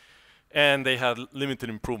 And they had limited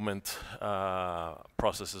improvement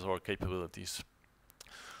processes or capabilities.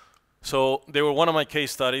 So they were one of my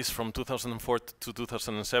case studies from 2004 to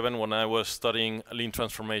 2007 when I was studying lean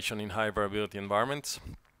transformation in high variability environments.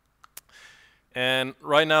 And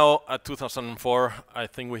right now at 2004, I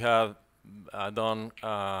think we have done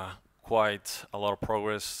quite a lot of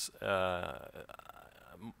progress.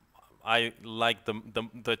 I like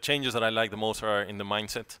the changes that I like the most are in the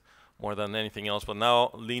mindset more than anything else, but now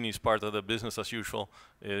lean is part of the business as usual.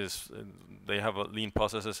 They have lean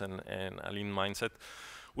processes and a lean mindset.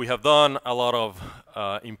 We have done a lot of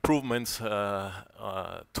improvements,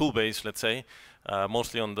 tool-based, let's say,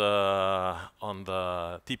 mostly on the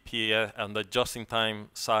TPS and the just-in-time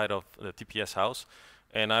side of the TPS house.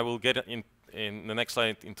 And I will get in the next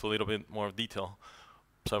slide into a little bit more detail.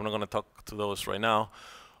 So I'm not going to talk to those right now.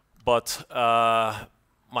 But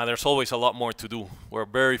there's always a lot more to do. We're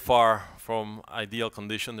very far from ideal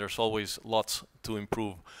condition. There's always lots to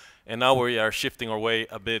improve. And now we are shifting our way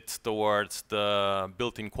a bit towards the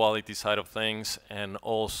built-in quality side of things, and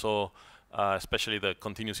also especially the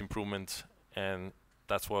continuous improvement, and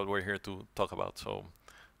that's what we're here to talk about. So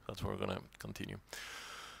that's where we're going to continue.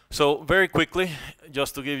 So very quickly,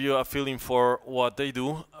 just to give you a feeling for what they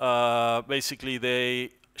do, basically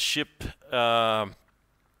they ship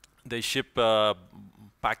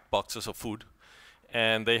packed boxes of food.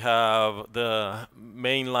 And they have the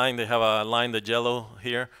main line, they have a line, the yellow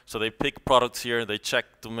here. So they pick products here, they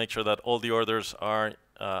check to make sure that all the orders are,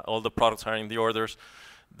 all the products are in the orders.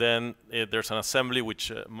 Then there's an assembly, which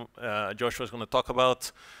Joshua is going to talk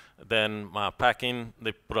about. Then packing,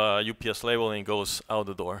 they put a UPS label and it goes out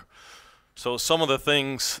the door. So some of the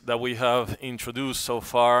things that we have introduced so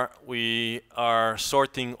far, we are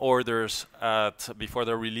sorting orders before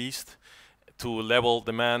they're released, to level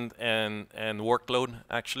demand and workload,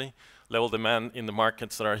 actually. Level demand in the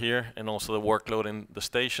markets that are here, and also the workload in the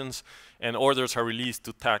stations. And orders are released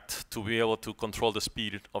to TACT to be able to control the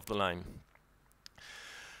speed of the line.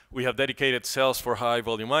 We have dedicated cells for high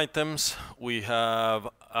volume items. We have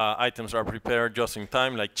items that are prepared just in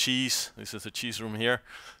time, like cheese. This is the cheese room here.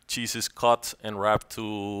 Cheese is cut and wrapped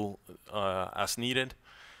as needed.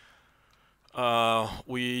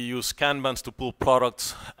 We use Kanbans to pull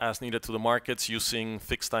products as needed to the markets using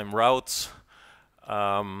fixed time routes.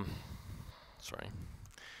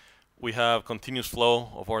 We have continuous flow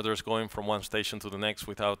of orders going from one station to the next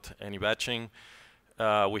without any batching.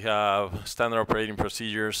 We have standard operating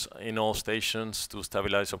procedures in all stations to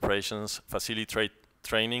stabilize operations, facilitate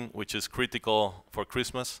training, which is critical for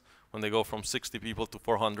Christmas. When they go from 60 people to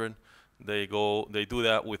 400, they do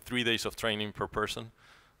that with 3 days of training per person.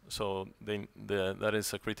 So that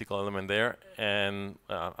is a critical element there. And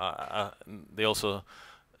they also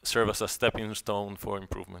serve as a stepping stone for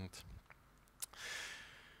improvement.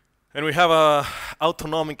 And we have a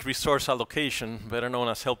autonomic resource allocation, better known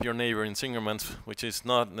as help your neighbor in Zingerman's, which is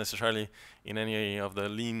not necessarily in any of the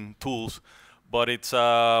lean tools, but it's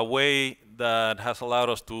a way that has allowed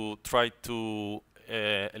us to try to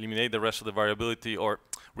eliminate the rest of the variability or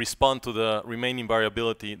respond to the remaining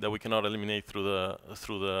variability that we cannot eliminate through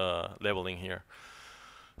the leveling here.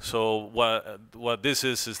 So what this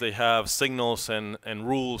is they have signals and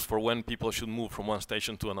rules for when people should move from one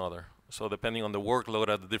station to another. So depending on the workload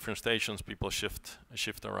at the different stations, people shift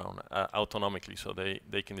around autonomically, so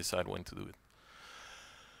they can decide when to do it.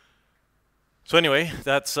 So anyway,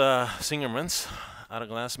 that's Zingerman's at a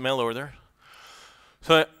glance mail order.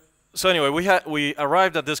 So anyway, we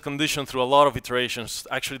arrived at this condition through a lot of iterations.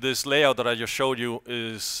 Actually, this layout that I just showed you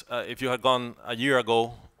is, if you had gone a year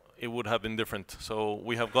ago, it would have been different. So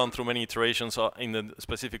we have gone through many iterations in the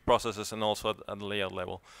specific processes and also at the layout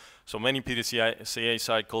level. So many PDCA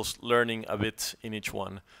cycles, learning a bit in each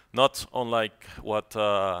one, not unlike what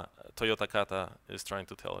Toyota KATA is trying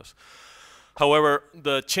to tell us. However,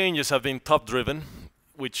 the changes have been top-driven,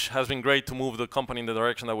 which has been great to move the company in the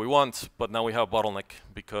direction that we want, but now we have a bottleneck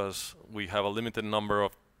because we have a limited number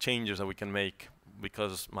of changes that we can make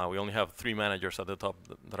because we only have 3 managers at the top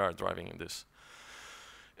that are driving in this.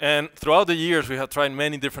 And throughout the years, we have tried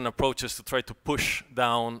many different approaches to try to push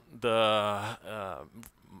down the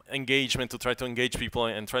engagement, to try to engage people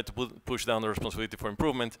and try to push down the responsibility for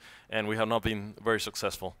improvement, and we have not been very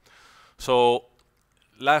successful. So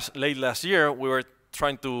late last year, we were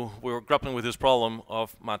grappling with this problem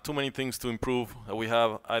of too many things to improve that we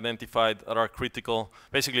have identified that are critical.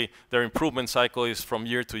 Basically, their improvement cycle is from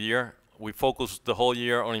year to year. We focus the whole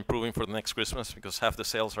year on improving for the next Christmas because half the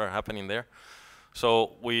sales are happening there.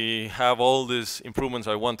 So we have all these improvements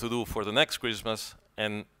I want to do for the next Christmas,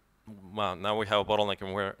 and now we have a bottleneck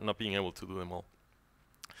and we're not being able to do them all.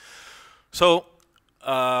 So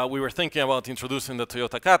we were thinking about introducing the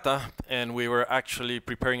Toyota KATA, and we were actually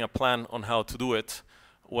preparing a plan on how to do it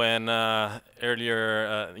when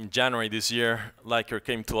earlier in January this year, Liker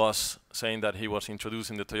came to us saying that he was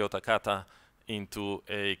introducing the Toyota KATA into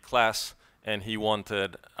a class and he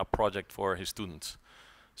wanted a project for his students.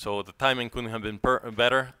 So the timing couldn't have been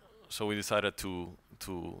better, so we decided to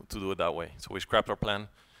do it that way. So we scrapped our plan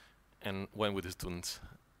and went with the students.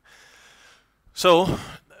 So,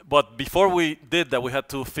 but before we did that, we had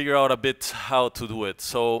to figure out a bit how to do it.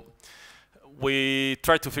 So we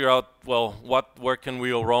tried to figure out, well, where can we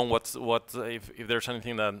go wrong? If there's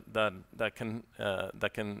anything that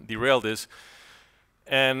can derail this?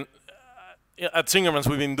 And at Zingerman's,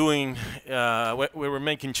 we've been doing, we were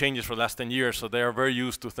making changes for the last 10 years, so they are very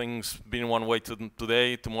used to things being one way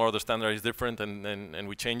today. Tomorrow the standard is different, and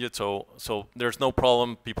we change it. So there's no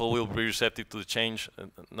problem. People will be receptive to the change.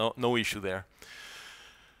 No issue there.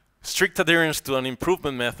 Strict adherence to an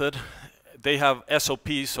improvement method. They have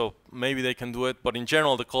SOPs, so maybe they can do it. But in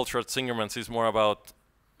general, the culture at Zingerman's is more about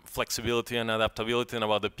flexibility and adaptability and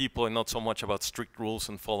about the people, and not so much about strict rules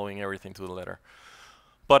and following everything to the letter.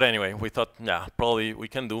 But anyway, we thought, yeah, probably we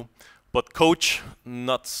can do. But coach,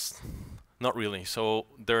 not really. So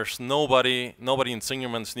there's nobody in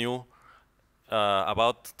Zingerman's knew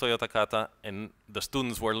about Toyota KATA, and the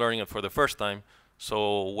students were learning it for the first time.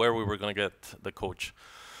 So where we were going to get the coach?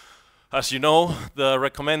 As you know, the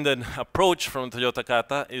recommended approach from Toyota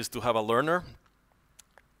KATA is to have a learner,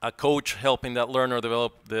 a coach helping that learner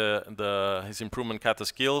develop his improvement KATA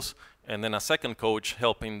skills, and then a second coach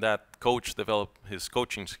helping that coach develop his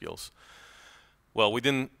coaching skills. Well,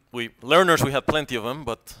 learners, we had plenty of them,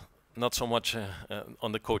 but not so much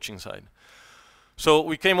on the coaching side. So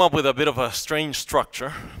we came up with a bit of a strange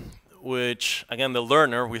structure, which, again, the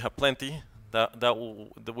learner, we have plenty. That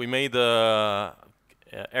we made the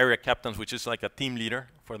area captains, which is like a team leader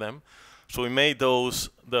for them. So we made those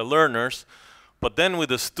the learners. But then with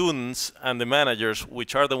the students and the managers,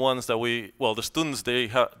 which are the ones that the students,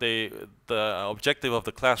 the objective of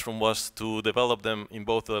the classroom was to develop them in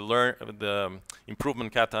both the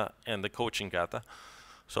improvement KATA and the coaching KATA.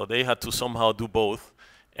 So they had to somehow do both.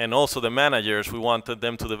 And also the managers, we wanted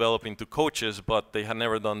them to develop into coaches, but they had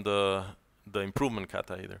never done the improvement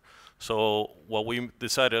KATA either. So what we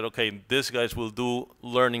decided, okay, these guys will do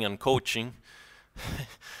learning and coaching.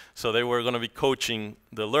 So they were going to be coaching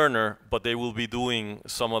the learner, but they will be doing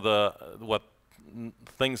some of the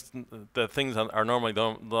things that are normally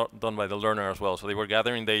done by the learner as well. So they were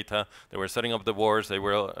gathering data, they were setting up the boards, they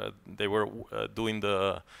were doing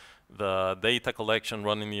the data collection,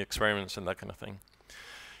 running the experiments, and that kind of thing.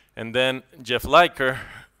 And then Jeff Liker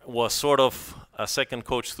was sort of a second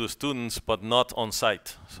coach to the students, but not on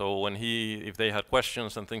site. So when if they had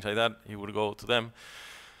questions and things like that, he would go to them.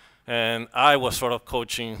 And I was sort of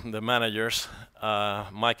coaching the managers.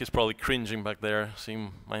 Mike is probably cringing back there,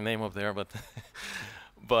 seeing my name up there, but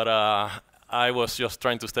but I was just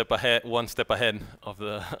trying to one step ahead of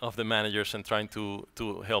the managers and trying to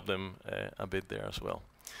help them a bit there as well.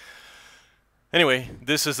 Anyway,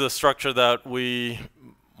 this is the structure that we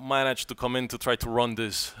managed to come in to try to run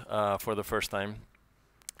this for the first time,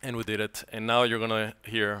 and we did it. And now you're gonna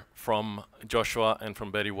hear from Joshua and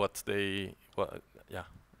from Betty yeah.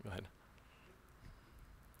 Go ahead.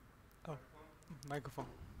 Oh, microphone.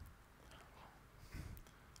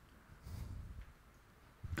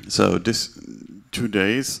 So this 2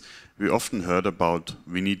 days, we often heard about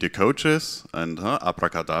we need the coaches and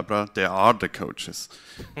abracadabra, they are the coaches.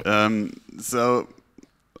 So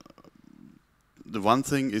the one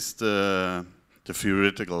thing is the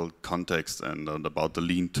theoretical context and about the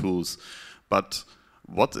lean tools, but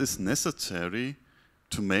what is necessary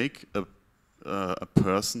to make a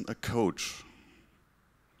person a coach?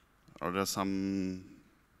 Are there some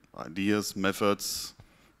ideas, methods,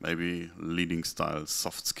 maybe leading styles,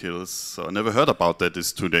 soft skills? So I never heard about that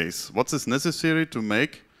these 2 days. What is necessary to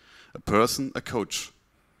make a person a coach?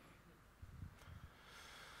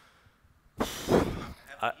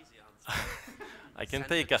 I can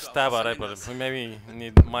take a stab at it, but we maybe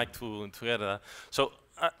need Mike to get that. So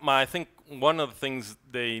I think one of the things,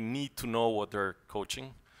 they need to know what they're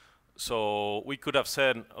coaching. So we could have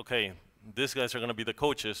said, okay, these guys are going to be the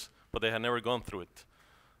coaches, but they had never gone through it.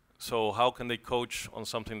 So how can they coach on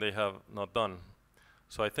something they have not done?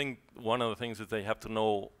 So I think one of the things is they have to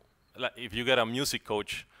know, like if you get a music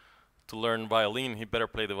coach to learn violin, he better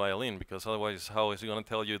play the violin, because otherwise how is he going to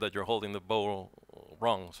tell you that you're holding the bow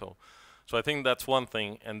wrong? So I think that's one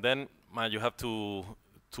thing. And then you have to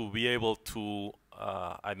be able to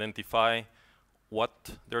identify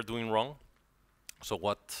what they're doing wrong. So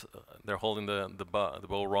what they're holding the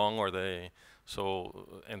bow wrong, or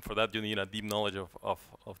and for that you need a deep knowledge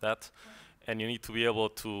of that, and you need to be able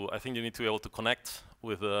to. I think you need to be able to connect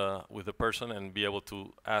with the person and be able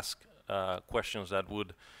to ask questions that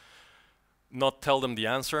would not tell them the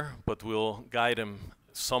answer, but will guide them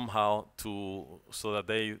somehow so that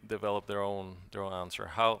they develop their own answer.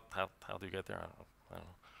 How do you get there? I don't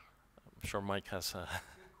know. I'm sure Mike has.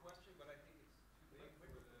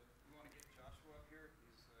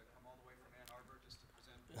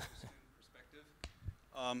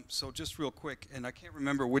 So just real quick, and I can't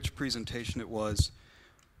remember which presentation it was.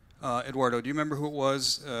 Eduardo, do you remember who it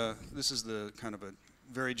was? This is the kind of a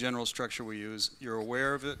very general structure we use. You're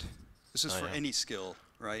aware of it. This is for any skill,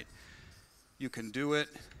 right? You can do it,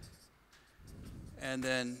 and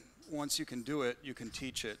then once you can do it, you can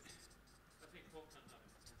teach it.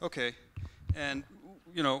 Okay, and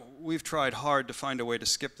you know, we've tried hard to find a way to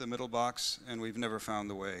skip the middle box, and we've never found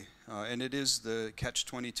the way. And it is the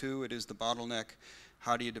catch-22, it is the bottleneck.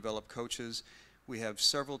 How do you develop coaches? We have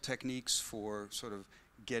several techniques for sort of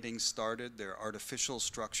getting started. They're artificial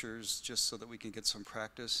structures just so that we can get some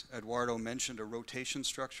practice. Eduardo mentioned a rotation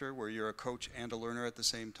structure where you're a coach and a learner at the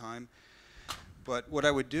same time. But what I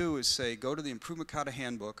would do is say, go to the Improvement KATA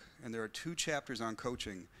handbook, and there are 2 chapters on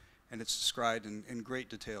coaching, and it's described in great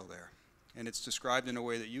detail there. And it's described in a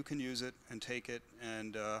way that you can use it and take it,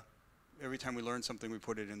 and every time we learn something, we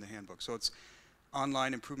put it in the handbook. So it's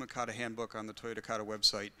online Improvement KATA handbook on the Toyota KATA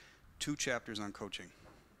website, 2 chapters on coaching.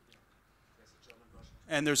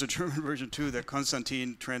 And there's a German version too that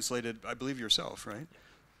Konstantin translated, I believe yourself, right?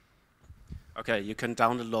 Okay, you can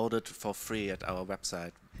download it for free at our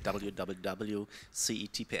website,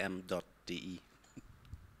 www.cetpm.de.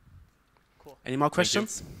 Cool. Any more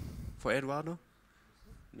questions for Eduardo?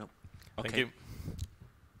 No. Okay. Thank you.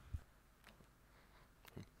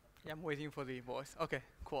 Yeah, I'm waiting for the voice. Okay,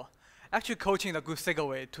 cool. Actually, coaching is a good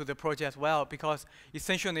segue to the project as well, because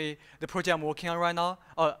essentially the project I'm working on right now,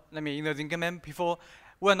 in the Zingerman, people,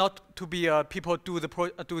 we're not to be people do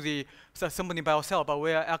the somebody by ourselves, but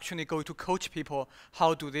we are actually going to coach people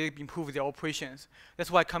how do they improve their operations.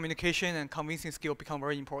 That's why communication and convincing skill become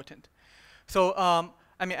very important. So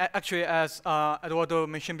actually, as Eduardo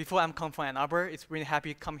mentioned before, I'm come from Ann Arbor. It's really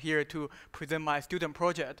happy to come here to present my student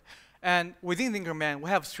project. And within Zingerman, we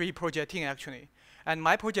have 3 project teams actually. And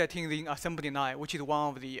my project team is in assembly line, which is one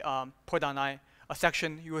of the product line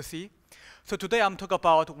section you will see. So today I'm talking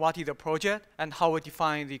about what is the project and how we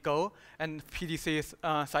define the goal and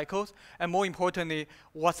PDC cycles, and more importantly,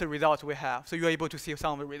 what's the results we have. So you're able to see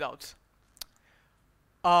some of the results.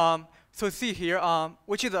 So see here,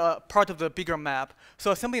 which is a part of the bigger map.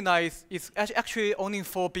 So assembly line is actually only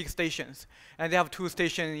 4 big stations, and they have 2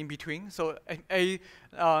 stations in between. So a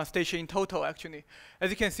station in total, actually. As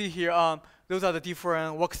you can see here, those are the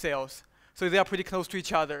different work cells. So they are pretty close to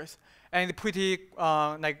each other, and pretty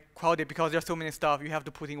like crowded because there's so many stuff you have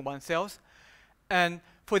to put in one cells. And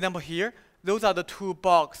for example here, those are the 2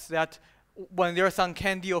 boxes that when there's some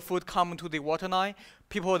candy or food come to the water line,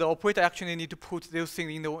 people, the operator actually need to put those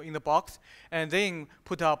things in the box, and then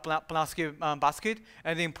put a basket,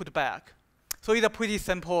 and then put back. So it's a pretty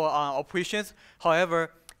simple operations.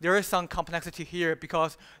 However, there is some complexity here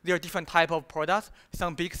because there are different type of products,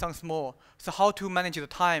 some big, some small. So how to manage the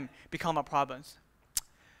time become a problem.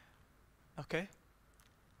 Okay.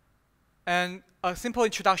 And a simple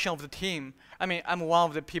introduction of the team. I mean, I'm one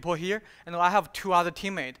of the people here, and I have 2 other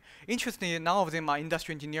teammates. Interestingly, none of them are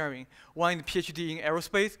industrial engineering. One is PhD in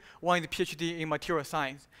aerospace, one is PhD in material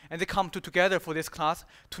science. And they come together for this class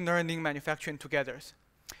to learn lean manufacturing together.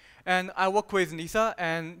 And I work with Lisa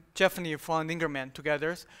and Jeffney from Lingerman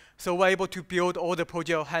together. So we're able to build all the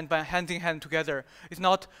project hand in hand together. It's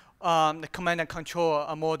not the command and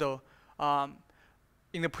control model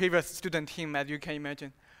in the previous student team, as you can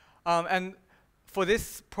imagine. And for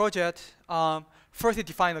this project, first we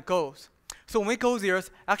define the goals. So when we go there,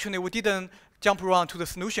 actually we didn't jump around to the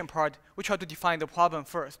solution part. We tried to define the problem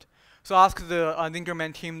first. So I asked the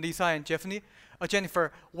Lingerman team, Lisa and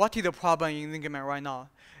Jennifer, what is the problem in Lingerman right now?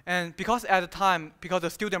 And because at the time, because the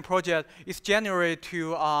student project is January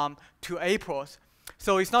to April,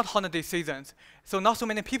 so it's not holiday seasons. So not so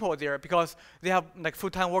many people there because they have like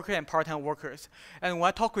full-time workers and part-time workers. And when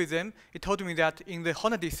I talked with them, he told me that in the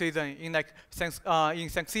holiday season, in like in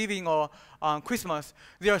Thanksgiving or Christmas,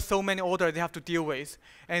 there are so many orders they have to deal with.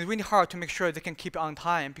 And it's really hard to make sure they can keep on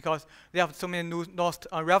time because they have so many lost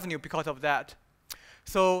revenue because of that.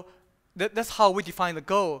 So that's how we define the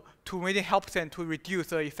goal to really help them to reduce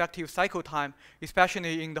the effective cycle time,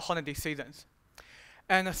 especially in the holiday seasons.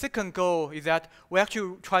 And the second goal is that we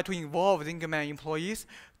actually try to involve Lingerman employees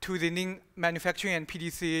to the lean manufacturing and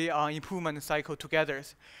PDC improvement cycle together.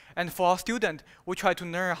 And for our students, we try to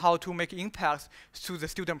learn how to make impacts to the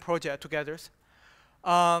student project together.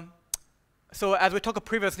 So as we talked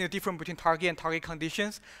previously, the difference between target and target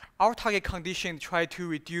conditions, our target condition try to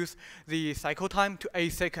reduce the cycle time to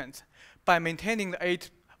 8 seconds by maintaining the 8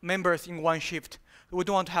 members in one shift. We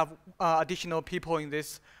don't want to have additional people in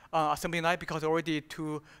this assembly line because already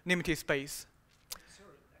too limited space. Sorry,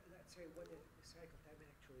 let's say what the cycle time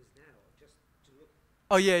actually is now, just to look.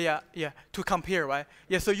 Oh yeah. To compare, right?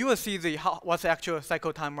 Yeah. So you will see what's the actual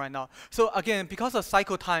cycle time right now. So again, because the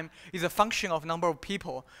cycle time is a function of number of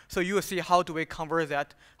people, so you will see how do we convert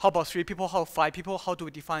that? How about 3 people? How 5 people? How do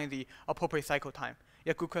we define the appropriate cycle time?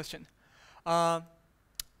 Yeah, good question. Yeah,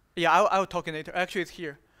 I'll talk later. Actually, it's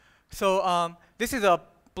here. So this is a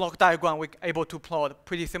block diagram we're able to plot,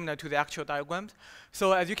 pretty similar to the actual diagrams.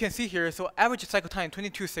 So as you can see here, so average cycle time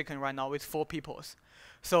 22 seconds right now with 4 peoples.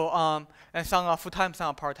 So and some are full-time, some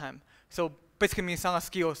are part-time. So basically means some are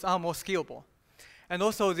skilled, some are more scalable. And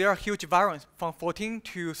also there are huge variance from 14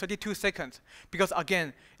 to 32 seconds because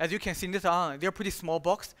again, as you can see in this they're pretty small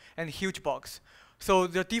box and huge box. So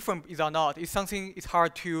the difference is or not, it's something it's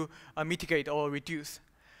hard to mitigate or reduce.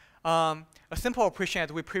 A simple operation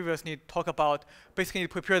that we previously talked about, basically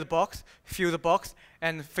prepare the box, fill the box,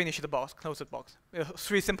 and finish the box, close the box.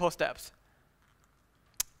 3 simple steps.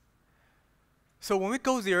 So when we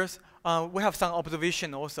go there, we have some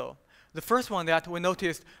observation also. The first one that we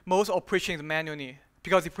noticed, most operations manually,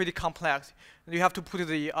 because it's pretty complex. You have to put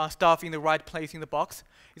the stuff in the right place in the box.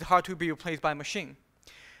 It's hard to be replaced by machine.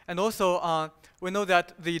 And also, we know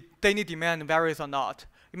that the daily demand varies or not.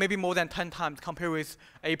 It may be more than 10 times compared with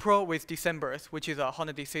April with December, which is a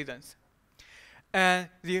holiday seasons. And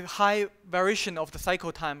the high variation of the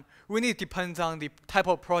cycle time really depends on the type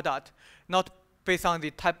of product, not based on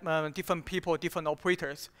the type, different people, different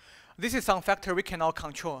operators. This is some factor we cannot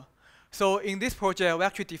control. So in this project, we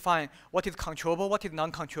actually define what is controllable, what is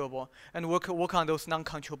non-controllable, and work on those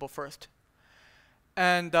non-controllable first.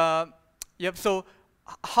 And yep, so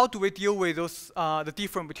how do we deal with those, the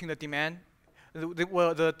difference between the demand,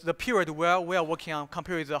 the period where we are working on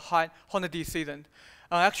compared with the holiday season?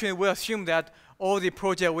 Actually, we assume that all the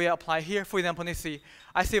project we apply here, for example, let's see,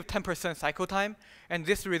 I save 10% cycle time, and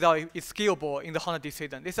this result is scalable in the holiday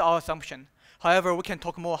season. This is our assumption. However, we can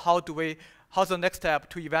talk more how's the next step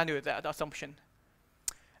to evaluate that assumption.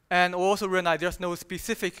 And we also realize there's no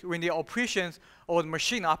specific linear operations or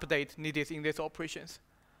machine update needed in these operations.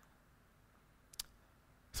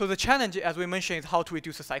 So the challenge, as we mentioned, is how to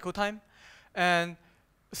reduce the cycle time. And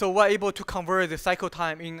so we're able to convert the cycle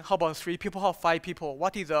time in how about 3 people, how 5 people,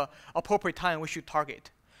 what is the appropriate time we should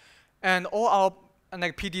target. And all our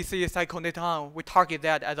like PDC cycle later on, we target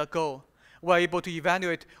that as a goal. We're able to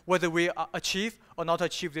evaluate whether we achieve or not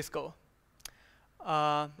achieve this goal.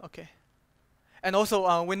 Okay. And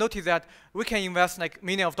also, we noticed that we can invest like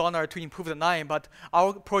millions of dollars to improve the line, but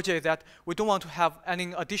our project is that we don't want to have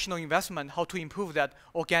any additional investment, how to improve that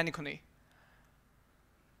organically.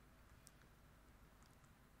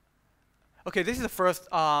 Okay, this is the first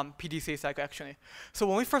PDC cycle, actually. So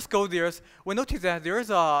when we first go there, we noticed that there is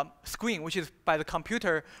a screen, which is by the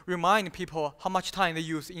computer, remind people how much time they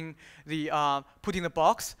use in the putting the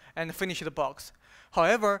box and finish the box.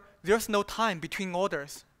 However, there's no time between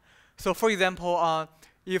orders. So for example,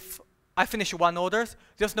 if I finish 1 order,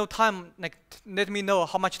 there's no time like let me know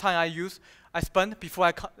how much time I spend before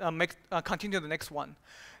I continue the next one.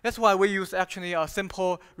 That's why we use actually a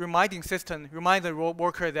simple reminding system, remind the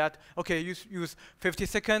worker that, okay, use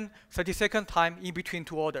 50-second, 30-second time in between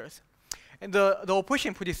 2 orders. And the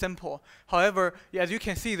operation is pretty simple. However, as you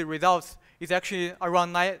can see, the results is actually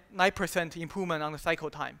around 9% improvement on the cycle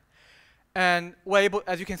time. And we're able,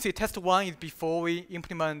 as you can see, test 1 is before we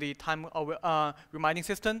implement the time reminding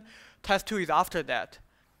system. Test 2 is after that.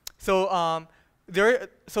 So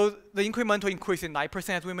so the incremental increase is 9%,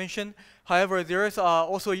 as we mentioned. However, there is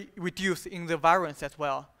also reduce in the variance as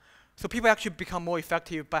well. So people actually become more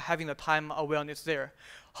effective by having the time awareness there.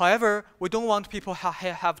 However, we don't want people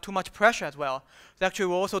have too much pressure as well. So actually,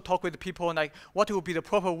 we also talk with people like what will be the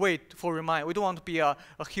proper way for remind. We don't want to be a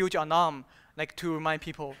huge alarm like to remind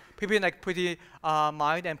people. People like pretty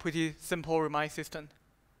mild and pretty simple remind system.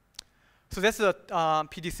 So that's the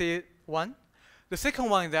PDC one. The second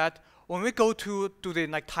one is that when we go to do the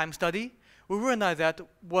like time study, we realize that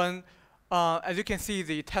when, as you can see,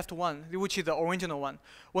 the test 1, which is the original one,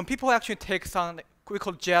 when people actually take some we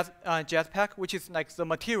call jazz pack, which is like the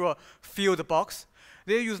material fill the box,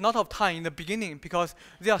 they use a lot of time in the beginning because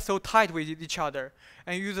they are so tight with each other,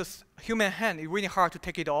 and use a human hand, it's really hard to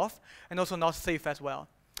take it off, and also not safe as well.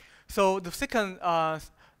 So the second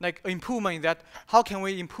like improvement is that how can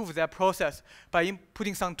we improve that process by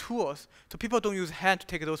putting some tools. So people don't use hand to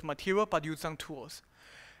take those material, but use some tools.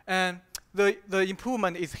 And the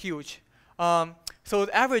improvement is huge. So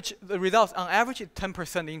the results on average is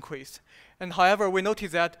 10% increase. And however, we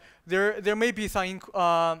notice that there may be some,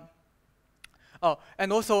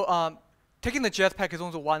 and also taking the jetpack is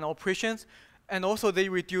also one operations, and also they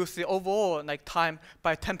reduce the overall like time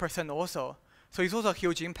by 10% also. So it's also a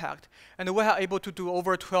huge impact. And we are able to do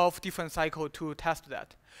over 12 different cycles to test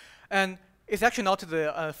that. And it's actually not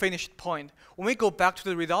the finished point. When we go back to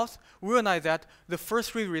the results, we realize that the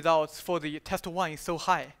first 3 results for the test 1 is so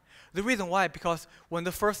high. The reason why, because when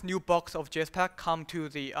the first new box of JSPAC come to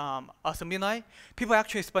the assembly line, people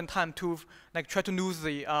actually spend time to like try to lose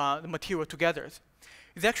the material together.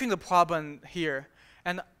 It's actually the problem here.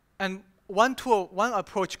 And one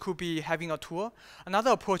approach could be having a tool.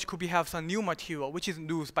 Another approach could be have some new material, which is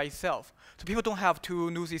loose by itself. So people don't have to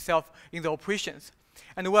lose itself in the operations.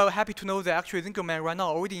 And we're happy to know that actually Zingerman right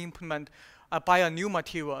now already implement buy a new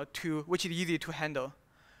material which is easy to handle.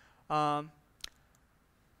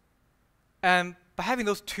 And by having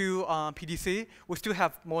those 2 PDC, we still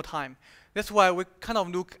have more time. That's why we kind of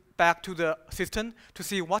look back to the system to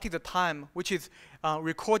see what is the time which is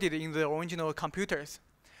recorded in the original computers.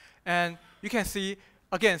 And you can see,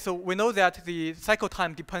 again, so we know that the cycle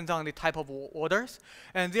time depends on the type of orders.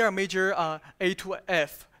 And there are major A to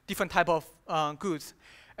F, different type of goods.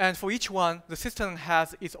 And for each one, the system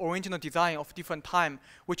has its original design of different time,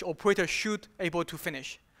 which operator should able to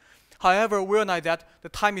finish. However, we realize that the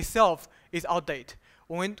time itself is outdated.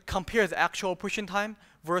 When we compare the actual operation time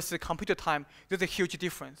versus the computer time, there's a huge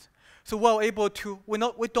difference. So we're able to,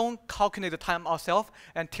 we don't calculate the time ourselves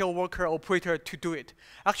and tell worker operator to do it.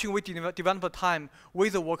 Actually, we develop the time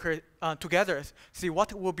with the worker together, see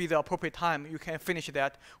what will be the appropriate time you can finish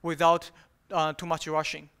that without too much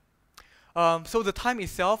rushing. So the time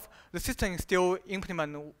itself, the system is still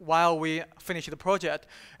implemented while we finish the project,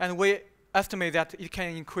 and we estimate that it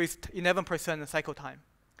can increase 11% cycle time.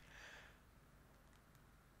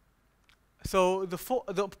 So the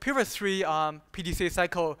previous 3 PDC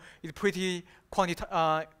cycle is pretty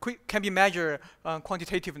can be measured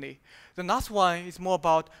quantitatively. The last one is more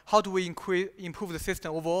about how do we improve the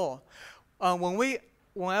system overall. When we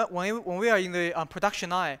are in the production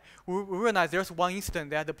line, we realize there's one instance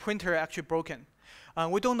that the printer actually broken.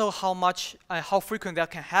 We don't know how much, how frequent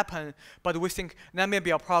that can happen, but we think that may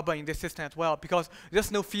be a problem in this system as well because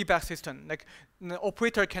there's no feedback system. Like the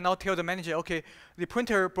operator cannot tell the manager, okay, the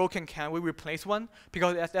printer broken, can we replace one?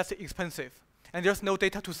 Because that's expensive. And there's no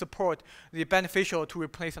data to support the beneficial to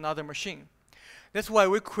replace another machine. That's why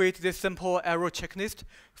we create this simple error checklist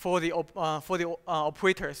for the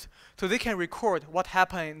operators, so they can record what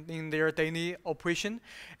happened in their daily operation,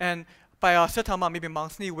 and by a certain amount, maybe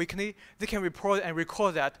monthly, weekly, they can report and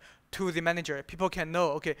record that to the manager. People can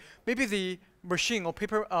know, okay, maybe the machine or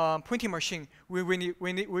paper printing machine, we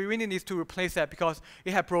really need to replace that because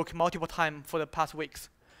it had broke multiple times for the past weeks.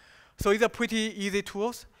 So these are pretty easy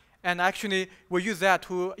tools. And actually, we use that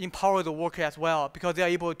to empower the worker as well, because they are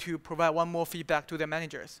able to provide one more feedback to their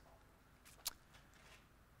managers.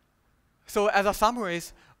 So as a summary,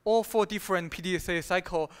 all 4 different PDCA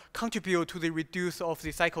cycles contribute to the reduce of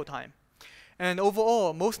the cycle time. And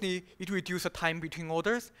overall, mostly, it reduces the time between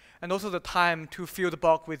orders, and also the time to fill the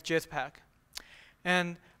bulk with JSPAC.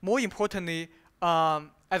 And more importantly, as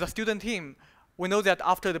a student team, we know that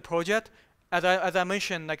after the project, as I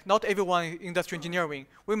mentioned, like not everyone in industrial engineering,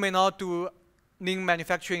 we may not do lean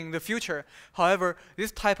manufacturing in the future. However,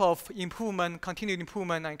 this type of improvement, continued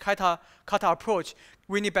improvement, and KATA approach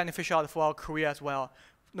really beneficial for our career as well,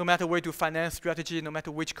 no matter where to finance strategy, no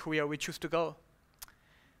matter which career we choose to go.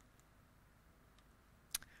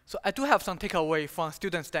 So I do have some takeaway from a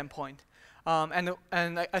student standpoint. And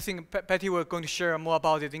I think Betty was going to share more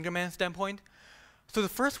about the Zingerman standpoint. So the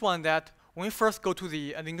first one that when we first go to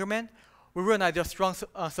the Zingerman, we realize there's strong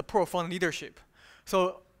support from leadership.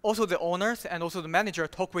 So also the owners and also the manager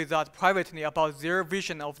talk with us privately about their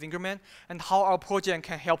vision of Zingerman and how our project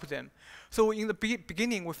can help them. So in the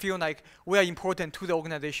beginning, we feel like we are important to the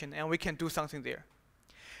organization and we can do something there.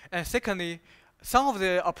 And secondly, some of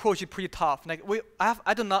the approach is pretty tough. Like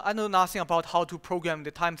I know nothing about how to program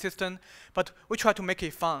the time system, but we try to make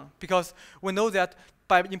it fun because we know that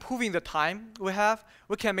by improving the time we have,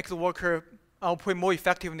 we can make the worker operate more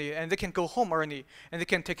effectively, and they can go home early, and they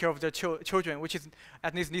can take care of their children, which is,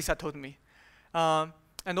 at least Lisa told me.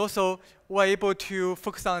 And also, we're able to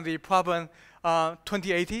focus on the problem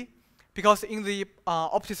 2080, because in the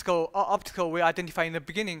optical we identified in the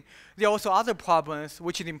beginning, there are also other problems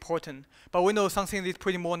which is important, but we know something is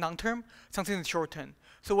pretty more long-term, something is short-term.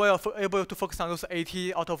 So we're able to focus on those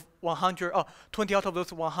 80 out of 100, 20 out of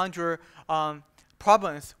those 100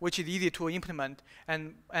 problems, which is easy to implement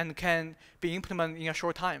and can be implemented in a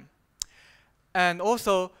short time. And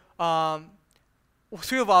also,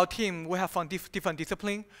 3 of our team, we have from different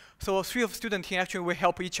disciplines. So 3 of student team actually will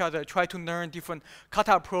help each other try to learn different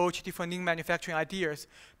KATA approach, different lean manufacturing ideas,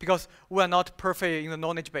 because we are not perfect in the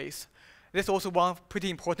knowledge base. This is also one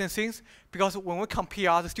pretty important thing, because when we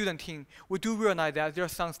compare other student team, we do realize that there are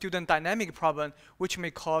some student dynamic problems which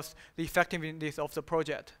may cause the effectiveness of the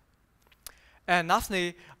project. And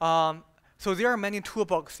lastly, so there are many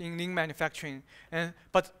toolboxes in lean manufacturing,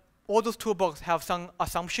 but all those toolboxes have some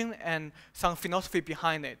assumption and some philosophy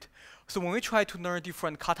behind it. So when we try to learn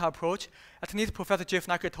different KATA approach, at least Professor Jeff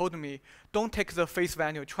Nacker told me, don't take the face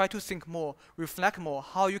value, try to think more, reflect more,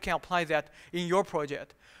 how you can apply that in your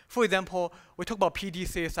project. For example, we talk about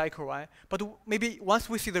PDCA cycle, right? But maybe once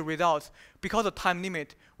we see the results, because of time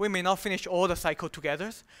limit, we may not finish all the cycle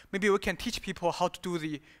together. Maybe we can teach people how to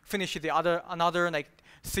do finish another like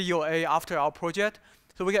COA after our project,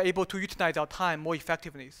 so we are able to utilize our time more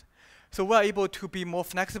effectively. So we are able to be more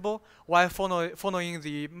flexible while following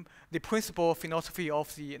the principle philosophy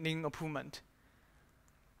of the lean improvement.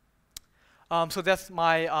 So that's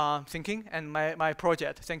my thinking and my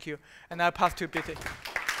project. Thank you. And I'll pass to Betty.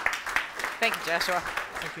 Thank you, Joshua.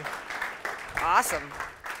 Thank you. Awesome.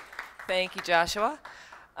 Thank you, Joshua.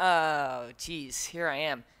 Oh, geez, here I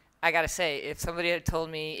am. I gotta say, if somebody had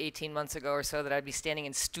told me 18 months ago or so that I'd be standing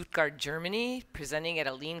in Stuttgart, Germany, presenting at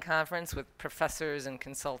a lean conference with professors and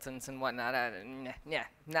consultants and whatnot, yeah,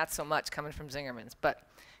 not so much coming from Zingerman's, but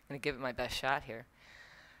I'm gonna give it my best shot here.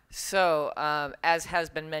 So, as has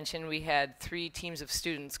been mentioned, we had 3 teams of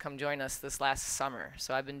students come join us this last summer.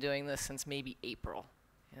 So I've been doing this since maybe April.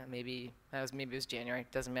 Maybe it was January,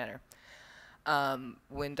 doesn't matter.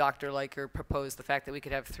 When Dr. Leiker proposed the fact that we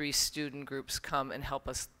could have 3 student groups come and help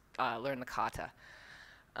us learn the KATA.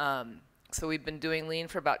 So we've been doing lean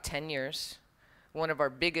for about 10 years. One of our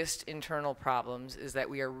biggest internal problems is that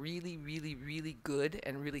we are really, really, really good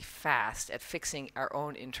and really fast at fixing our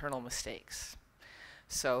own internal mistakes.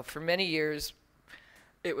 So for many years,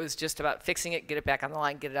 it was just about fixing it, get it back on the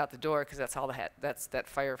line, get it out the door, because that's all that's that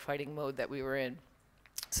firefighting mode that we were in.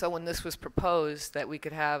 So when this was proposed that we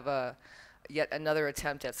could have yet another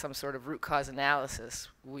attempt at some sort of root cause analysis,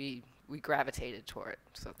 we we gravitated toward it.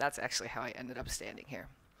 So that's actually how I ended up standing here.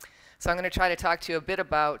 So I'm going to try to talk to you a bit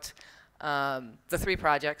about the 3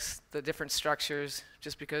 projects, the different structures,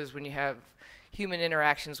 just because when you have human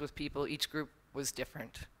interactions with people, each group was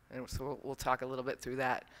different. And so we'll talk a little bit through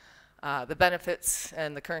that. The benefits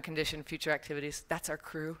and the current condition, future activities, that's our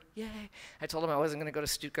crew. Yay. I told them I wasn't going to go to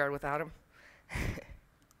Stuttgart without them.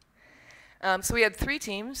 So we had 3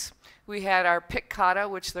 teams. We had our PIC KATA,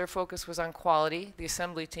 which their focus was on quality. The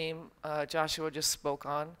assembly team, Joshua just spoke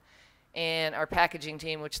on. And our packaging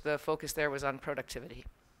team, which the focus there was on productivity.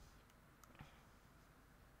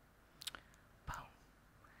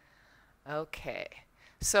 Okay,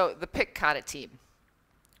 so the PIC KATA team.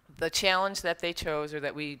 The challenge that they chose, or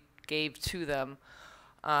that we gave to them,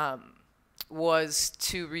 was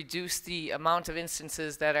to reduce the amount of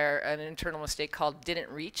instances that are an internal mistake called didn't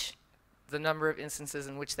reach, the number of instances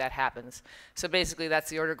in which that happens. So basically that's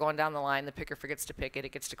the order going down the line, the picker forgets to pick it,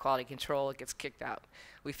 it gets to quality control, it gets kicked out.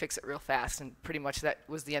 We fix it real fast, and pretty much that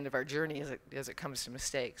was the end of our journey as it comes to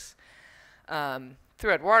mistakes.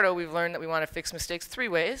 Through Eduardo, we've learned that we want to fix mistakes 3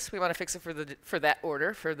 ways. We want to fix it for that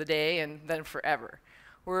order, for the day, and then forever.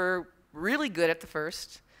 We're really good at the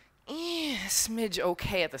first, smidge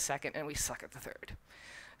okay at the second, and we suck at the third.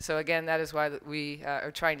 So again, that is why we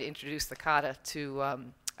are trying to introduce the KATA to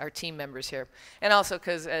our team members here. And also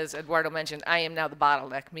because, as Eduardo mentioned, I am now the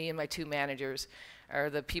bottleneck. Me and my 2 managers are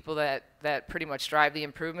the people that pretty much drive the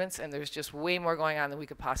improvements, and there's just way more going on than we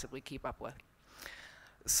could possibly keep up with.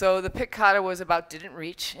 So the PIC KATA was about didn't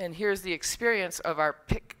reach, and here's the experience of our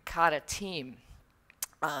PIC KATA team.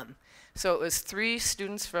 So it was 3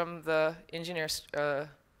 students from the engineer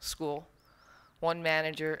school, 1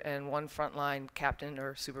 manager, and 1 frontline captain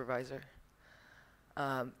or supervisor.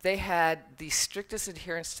 They had the strictest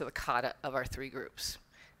adherence to the KATA of our 3 groups.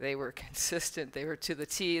 They were consistent. They were to the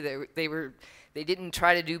T. They didn't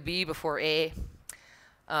try to do B before A.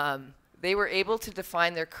 They were able to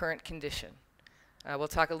define their current condition. We'll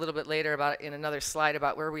talk a little bit later about it in another slide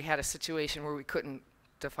about where we had a situation where we couldn't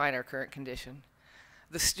define our current condition.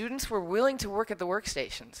 The students were willing to work at the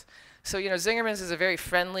workstations. So, you know, Zingerman's is a very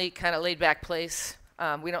friendly, kind of laid-back place.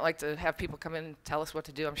 We don't like to have people come in and tell us what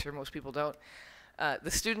to do. I'm sure most people don't.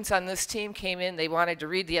 The students on this team came in. They wanted to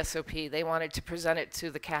read the SOP. They wanted to present it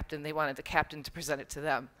to the captain. They wanted the captain to present it to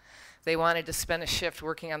them. They wanted to spend a shift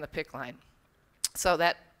working on the PIC line. So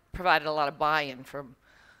that provided a lot of buy-in from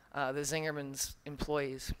the Zingerman's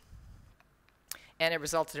employees. And it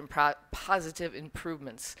resulted in positive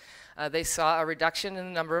improvements. They saw a reduction in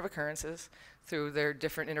the number of occurrences through their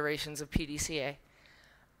different iterations of PDCA.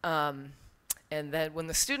 And then when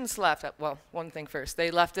the students left, well, one thing first,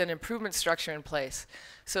 they left an improvement structure in place.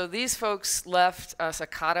 So these folks left us a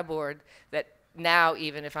KATA board that now,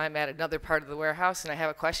 even if I'm at another part of the warehouse and I have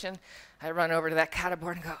a question, I run over to that KATA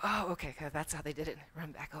board and go, oh, okay, that's how they did it.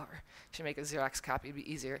 Run back over. Should make a Xerox copy, it'd be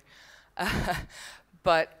easier.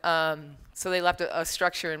 So they left a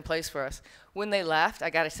structure in place for us. When they left,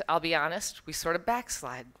 I'll be honest, we sort of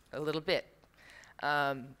backslide a little bit.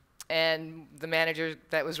 And the manager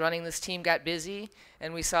that was running this team got busy,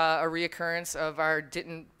 and we saw a reoccurrence of our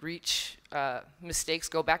didn't reach mistakes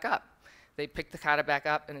go back up. They picked the KATA back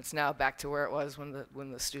up, and it's now back to where it was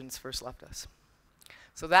when the students first left us.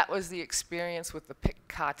 So that was the experience with the PIC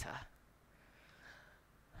KATA.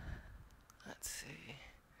 Let's see.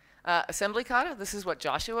 Assembly KATA, this is what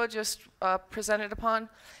Joshua just presented upon,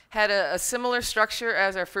 had a similar structure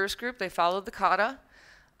as our first group. They followed the KATA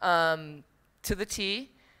to the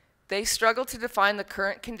T. They struggled to define the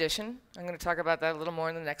current condition. I'm going to talk about that a little more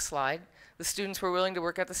in the next slide. The students were willing to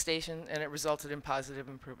work at the station, and it resulted in positive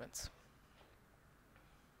improvements.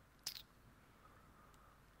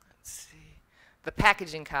 Let's see. The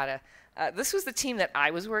packaging KATA. This was the team that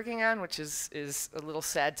I was working on, which is a little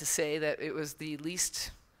sad to say that it was the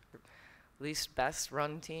least best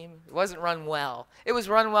run team. It wasn't run well. It was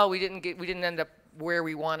run well. We didn't end up where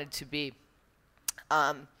we wanted to be,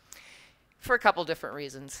 for a couple different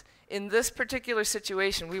reasons. In this particular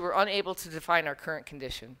situation, we were unable to define our current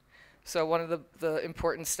condition. So one of the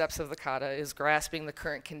important steps of the KATA is grasping the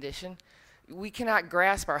current condition. We cannot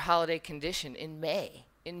grasp our holiday condition in May.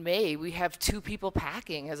 In May, we have 2 people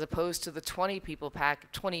packing as opposed to the 20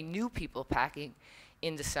 new people packing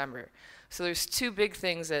in December. So there's 2 big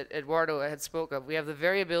things that Eduardo had spoke of. We have the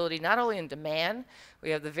variability not only in demand,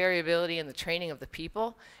 we have the variability in the training of the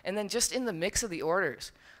people, and then just in the mix of the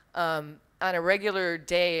orders. On a regular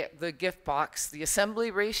day, the gift box, the assembly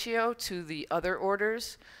ratio to the other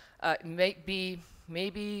orders may be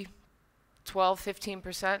maybe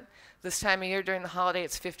 12–15%. This time of year during the holiday,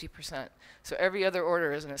 it's 50%. So every other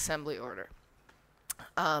order is an assembly order.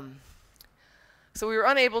 So we were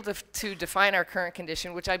unable to define our current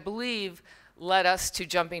condition, which I believe led us to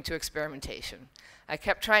jumping to experimentation. I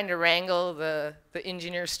kept trying to wrangle the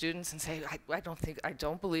engineer students and say, I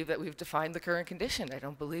don't believe that we've defined the current condition. I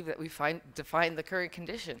don't believe that we've defined the current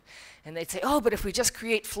condition. And they'd say, oh, but if we just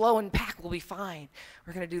create flow and pack, we'll be fine.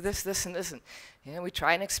 We're going to do this, this, and this. And we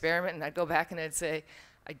try an experiment, and I'd go back and I'd say,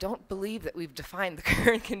 I don't believe that we've defined the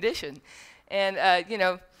current condition. And,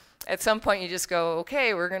 at some point you just go,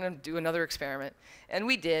 okay, we're going to do another experiment. And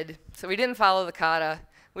we did. So we didn't follow the KATA.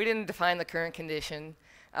 We didn't define the current condition.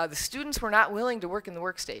 The students were not willing to work in the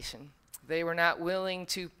workstation. They were not willing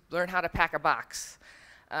to learn how to pack a box.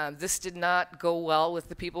 This did not go well with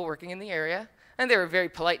the people working in the area. And they were very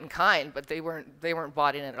polite and kind, but they weren't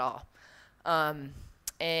bought in at all.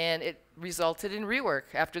 And it resulted in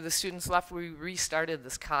rework. After the students left, we restarted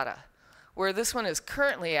this KATA. Where this one is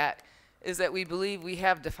currently at is that we believe we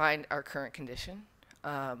have defined our current condition,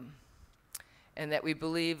 and that we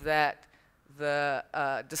believe that the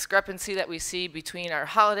discrepancy that we see between our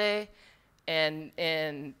holiday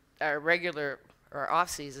and our regular or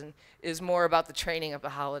off season is more about the training of the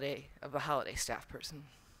holiday staff person.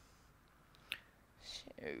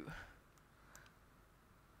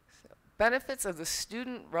 So benefits of the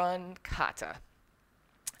student-run KATA.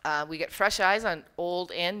 We get fresh eyes on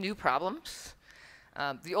old and new problems.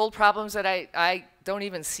 The old problems that I don't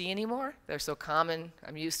even see anymore, they're so common,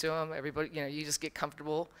 I'm used to them, everybody, you just get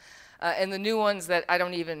comfortable. And the new ones that I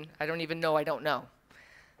don't even know I don't know.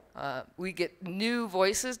 We get new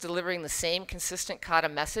voices delivering the same consistent KATA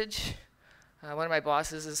message. One of my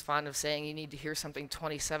bosses is fond of saying you need to hear something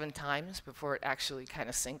 27 times before it actually kind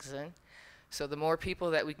of sinks in. So the more people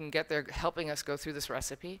that we can get there helping us go through this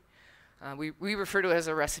recipe, we refer to it as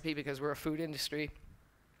a recipe because we're a food industry,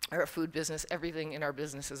 or a food business. Everything in our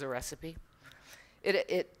business is a recipe.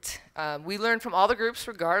 We learned from all the groups,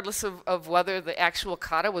 regardless of whether the actual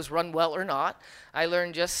KATA was run well or not. I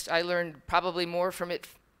learned probably more from it.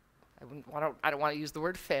 I don't want to use the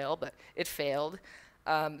word fail, but it failed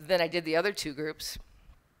than I did the other two groups.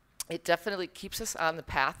 It definitely keeps us on the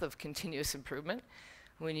path of continuous improvement.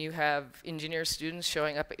 When you have engineer students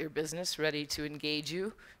showing up at your business ready to engage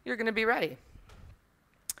you, you're going to be ready.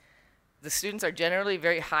 The students are generally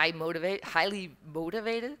very highly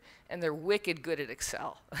motivated, and they're wicked good at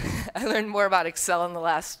Excel. I learned more about Excel in the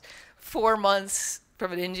last 4 months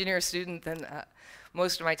from an engineer student than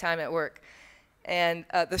most of my time at work. And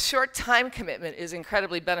the short time commitment is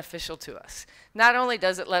incredibly beneficial to us. Not only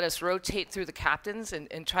does it let us rotate through the captains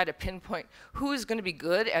and try to pinpoint who is going to be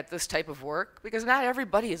good at this type of work, because not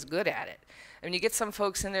everybody is good at it. I mean, you get some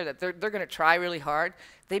folks in there that they're going to try really hard.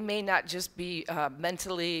 They may not just be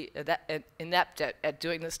mentally inept at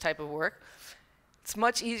doing this type of work. It's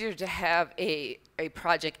much easier to have a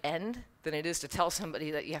project end than it is to tell somebody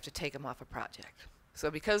that you have to take them off a project. So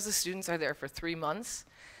because the students are there for 3 months,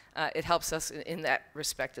 it helps us in that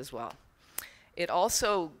respect as well. It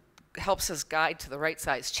also helps us guide to the right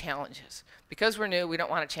size challenges. Because we're new, we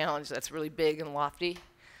don't want a challenge that's really big and lofty.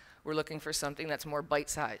 We're looking for something that's more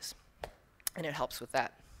bite-sized, and it helps with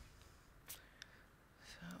that.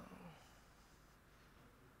 So,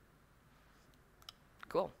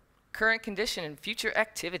 cool. Current condition and future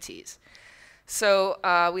activities. So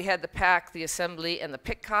we had the pack, the assembly, and the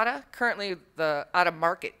pick KATA. Currently, the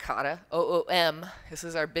out-of-market KATA, OOM. This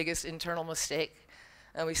is our biggest internal mistake.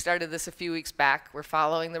 And we started this a few weeks back. We're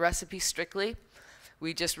following the recipe strictly.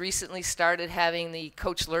 We just recently started having the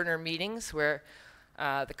coach-learner meetings where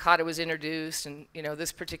the KATA was introduced. And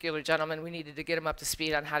this particular gentleman, we needed to get him up to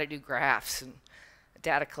speed on how to do graphs and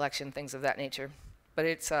data collection, things of that nature. But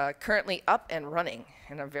it's currently up and running,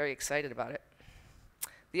 and I'm very excited about it.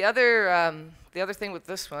 The other thing with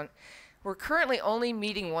this one, we're currently only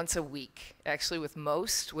meeting once a week, actually with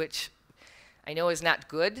most, which I know is not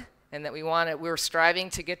good, and that we're striving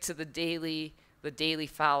to get to the daily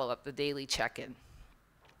follow-up, the daily check-in.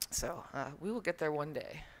 So we will get there one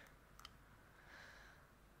day.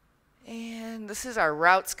 And this is our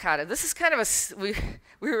routes KATA. This is kind of we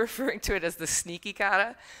were referring to it as the sneaky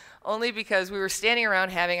KATA, only because we were standing around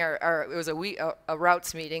having it was a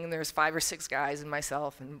routes meeting, and there was 5 or 6 guys and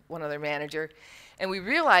myself and one other manager. And we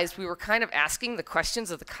realized we were kind of asking the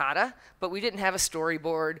questions of the KATA, but we didn't have a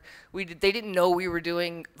storyboard. They didn't know we were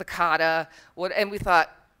doing the KATA. And we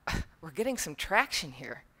thought, we're getting some traction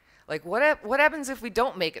here. Like, what happens if we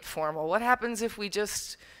don't make it formal? What happens if we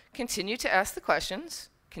just continue to ask the questions,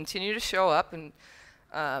 continue to show up, and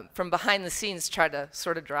from behind the scenes try to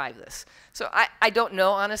sort of drive this? So I don't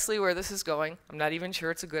know, honestly, where this is going. I'm not even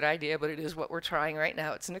sure it's a good idea, but it is what we're trying right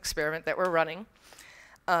now. It's an experiment that we're running.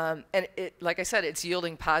 And like I said, it's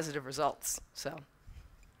yielding positive results. So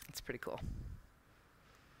it's pretty cool.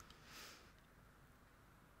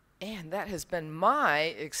 And that has been my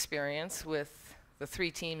experience with the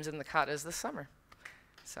 3 teams in the KATAs this summer.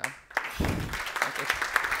 So, thank you.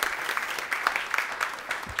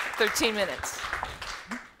 13 minutes.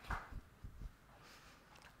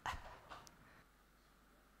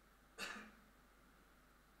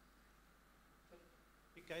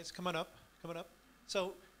 You guys, come on up, come on up.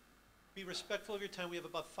 So, be respectful of your time. We have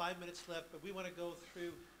about 5 minutes left, but we want to go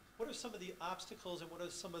through what are some of the obstacles and what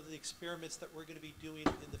are some of the experiments that we're going to be doing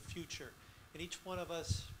in the future. And each one of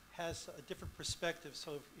us has a different perspective,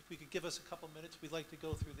 so if we could give us a couple minutes, we'd like to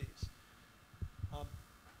go through these.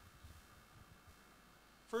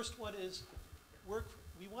 First one is,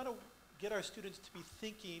 we want to get our students to be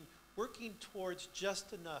thinking, working towards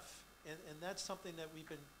just enough, and that's something that we've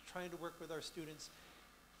been trying to work with our students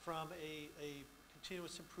from a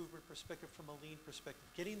continuous improvement perspective, from a lean perspective,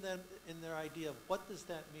 getting them in their idea of what does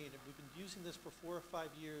that mean. And we've been using this for 4 or 5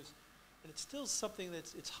 years, and it's still something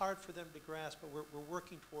it's hard for them to grasp, but we're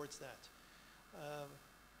working towards that.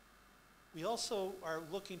 We also are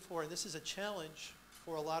looking for, and this is a challenge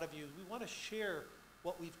for a lot of you, we want to share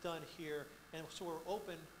what we've done here, and so we're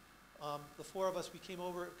open. The 4 of us, we came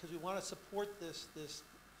over because we want to support this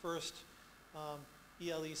first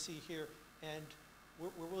ELEC here, and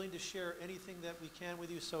we're willing to share anything that we can with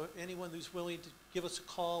you. So anyone who's willing to give us a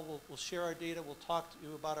call, we'll share our data. We'll talk to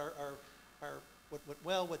you about our what went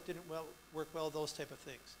well, what didn't work well, those type of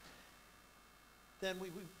things. Then we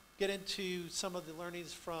get into some of the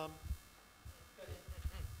learnings from.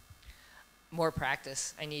 More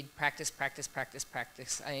practice. I need practice, practice, practice,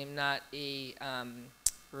 practice. I am not a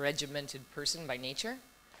regimented person by nature.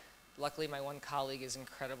 Luckily, my one colleague is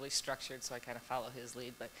incredibly structured, so I kind of follow his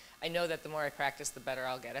lead. But I know that the more I practice, the better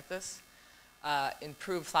I'll get at this.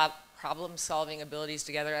 Improve problem-solving abilities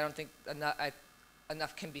together. I don't think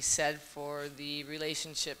enough can be said for the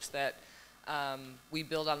relationships that we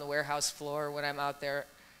build on the warehouse floor when I'm out there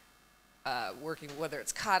working, whether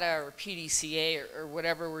it's KATA or PDCA or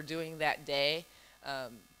whatever we're doing that day.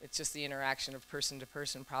 It's just the interaction of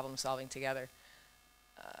person-to-person problem-solving together.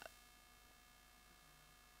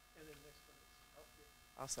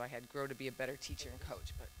 Also, I had grow to be a better teacher and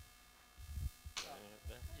coach, but.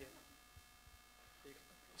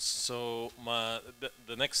 So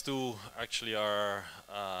the next 2 actually are,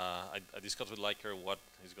 I discussed with Liker what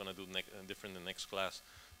he's going to do different in the next class.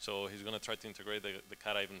 So he's going to try to integrate the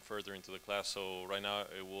KATA even further into the class. So right now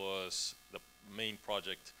it was the main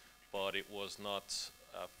project, but it was not,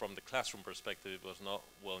 from the classroom perspective, it was not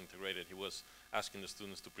well integrated. He was asking the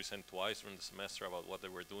students to present twice during the semester about what they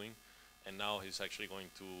were doing. And now he's actually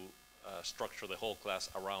going to structure the whole class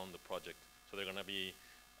around the project. So they're going to be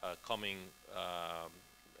coming,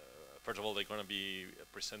 first of all, they're going to be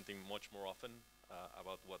presenting much more often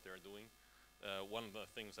about what they're doing. One of the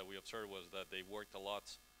things that we observed was that they worked a lot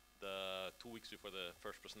the 2 weeks before the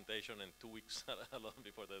first presentation and 2 weeks alone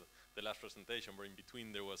before the last presentation, where in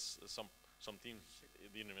between there was some teams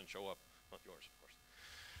didn't even show up, not yours, of course.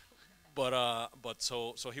 But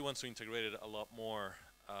so he wants to integrate it a lot more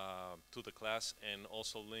to the class, and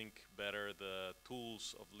also link better the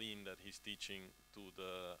tools of Lean that he's teaching to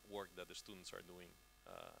the work that the students are doing,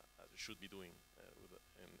 should be doing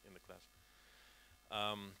in the class.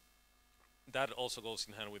 That also goes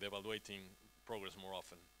in hand with evaluating progress more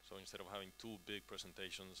often. So instead of having 2 big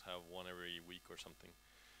presentations, have 1 every week or something.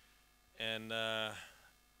 And the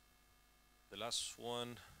last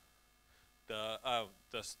one,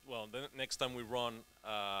 well, the next time we run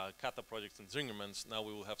KATA projects in Zingerman's, now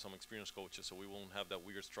we will have some experienced coaches, so we won't have that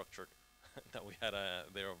weird structure that we had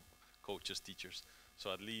there of coaches, teachers.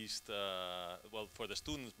 So at least, well, for the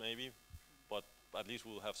students maybe, but at least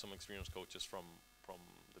we'll have some experienced coaches from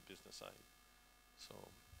the business side. So.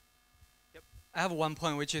 Yep. I have one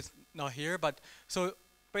point which is not here, but so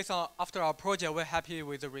based on after our project, we're happy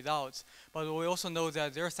with the results, but we also know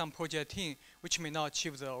that there are some project teams which may not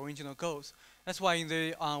achieve the original goals. That's why in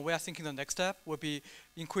the we are thinking the next step will be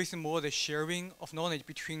increasing more the sharing of knowledge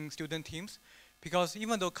between student teams, because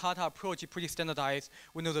even though KATA approach is pretty standardized,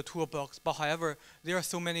 we know the toolbox, but however there are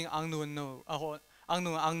so many unknown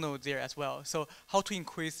there as well. So how to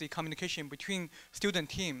increase the communication between student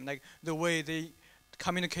team, like the way they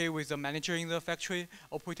communicate with the manager in the factory,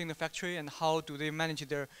 operating the factory, and how do they manage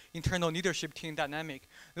their internal leadership team dynamic.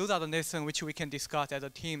 Those are the lessons which we can discuss as a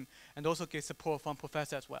team and also get support from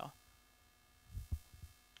professors as well.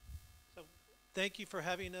 So thank you for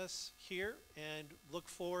having us here, and look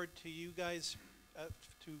forward to you guys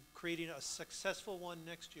to creating a successful one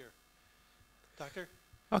next year. Doctor?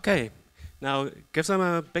 Okay, now give them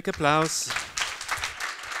a big applause.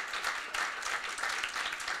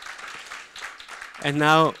 And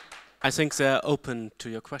now I think they're open to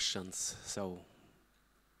your questions, so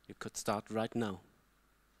you could start right now.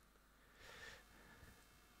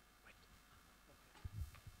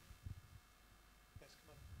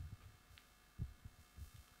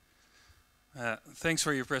 Thanks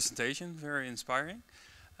for your presentation, very inspiring.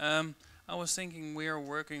 I was thinking we are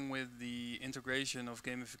working with the integration of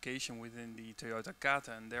gamification within the Toyota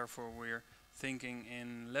KATA, and therefore we're thinking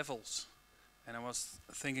in levels. And I was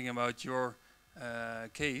thinking about your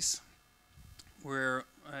case. We're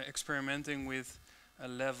experimenting with a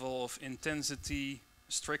level of intensity,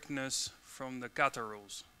 strictness from the KATA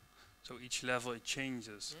rules. So each level it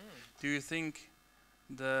changes. Do you think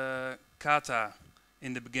the KATA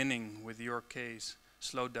in the beginning with your case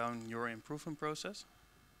slowed down your improvement process?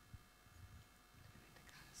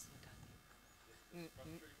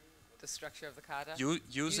 The structure of the KATA?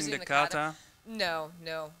 Using the KATA? No,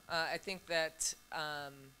 no. I think that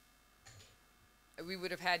we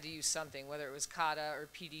would have had to use something, whether it was KATA or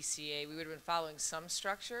PDCA. We would have been following some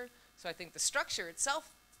structure. So I think the structure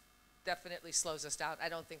itself definitely slows us down. I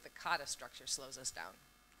don't think the KATA structure slows us down.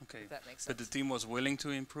 Okay, if that makes sense. But the team was willing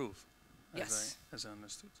to improve, yes, as I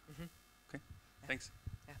understood. Mm-hmm. Okay, yeah. Thanks.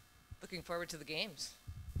 Yeah, looking forward to the games.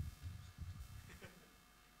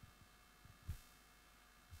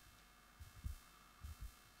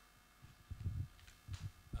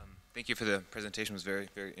 Thank you for the presentation. It was very,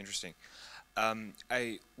 very interesting.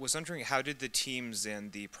 I was wondering, how did the teams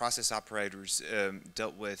and the process operators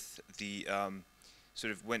dealt with the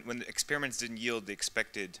sort of when the experiments didn't yield the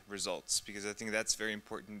expected results? Because I think that's very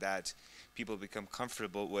important, that people become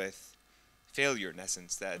comfortable with failure, in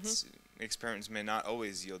essence, that experiments may not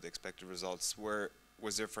always yield the expected results.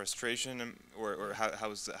 Was there frustration, or how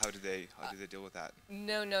did they deal with that?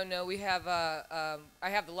 No, no, no. We have I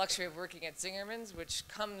have the luxury of working at Zingerman's, which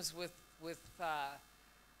comes with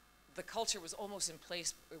the culture was almost in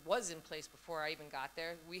place. It was in place before I even got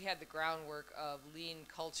there. We had the groundwork of lean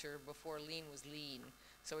culture before lean was lean.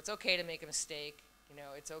 So it's okay to make a mistake. You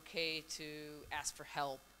know, it's okay to ask for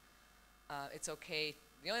help. It's okay.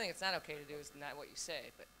 The only thing it's not okay to do is not what you say.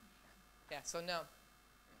 But yeah, so no.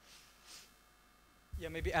 Yeah,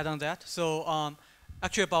 maybe add on that. So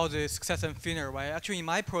actually about the success and failure, right? Actually in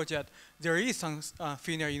my project, there is some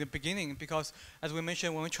failure in the beginning, because as we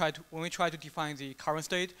mentioned, when we try to define the current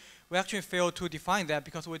state, we actually fail to define that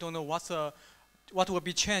because we don't know what will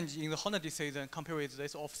be changed in the holiday season compared with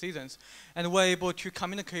this off seasons. And we're able to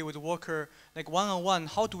communicate with the worker like one-on-one,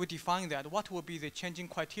 how do we define that? What will be the changing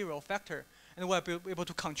criteria or factor? And we're able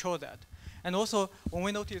to control that. And also, when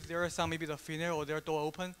we notice there are some, maybe the failure or their door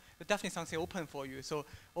open, there's definitely something open for you. So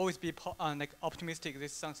always be like optimistic.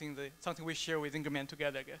 This is something we share with Zingerman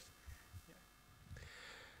together, I guess.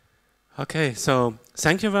 Yeah. Okay, so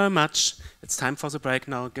thank you very much. It's time for the break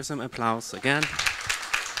now. Give them applause again.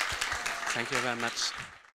 Thank you very much.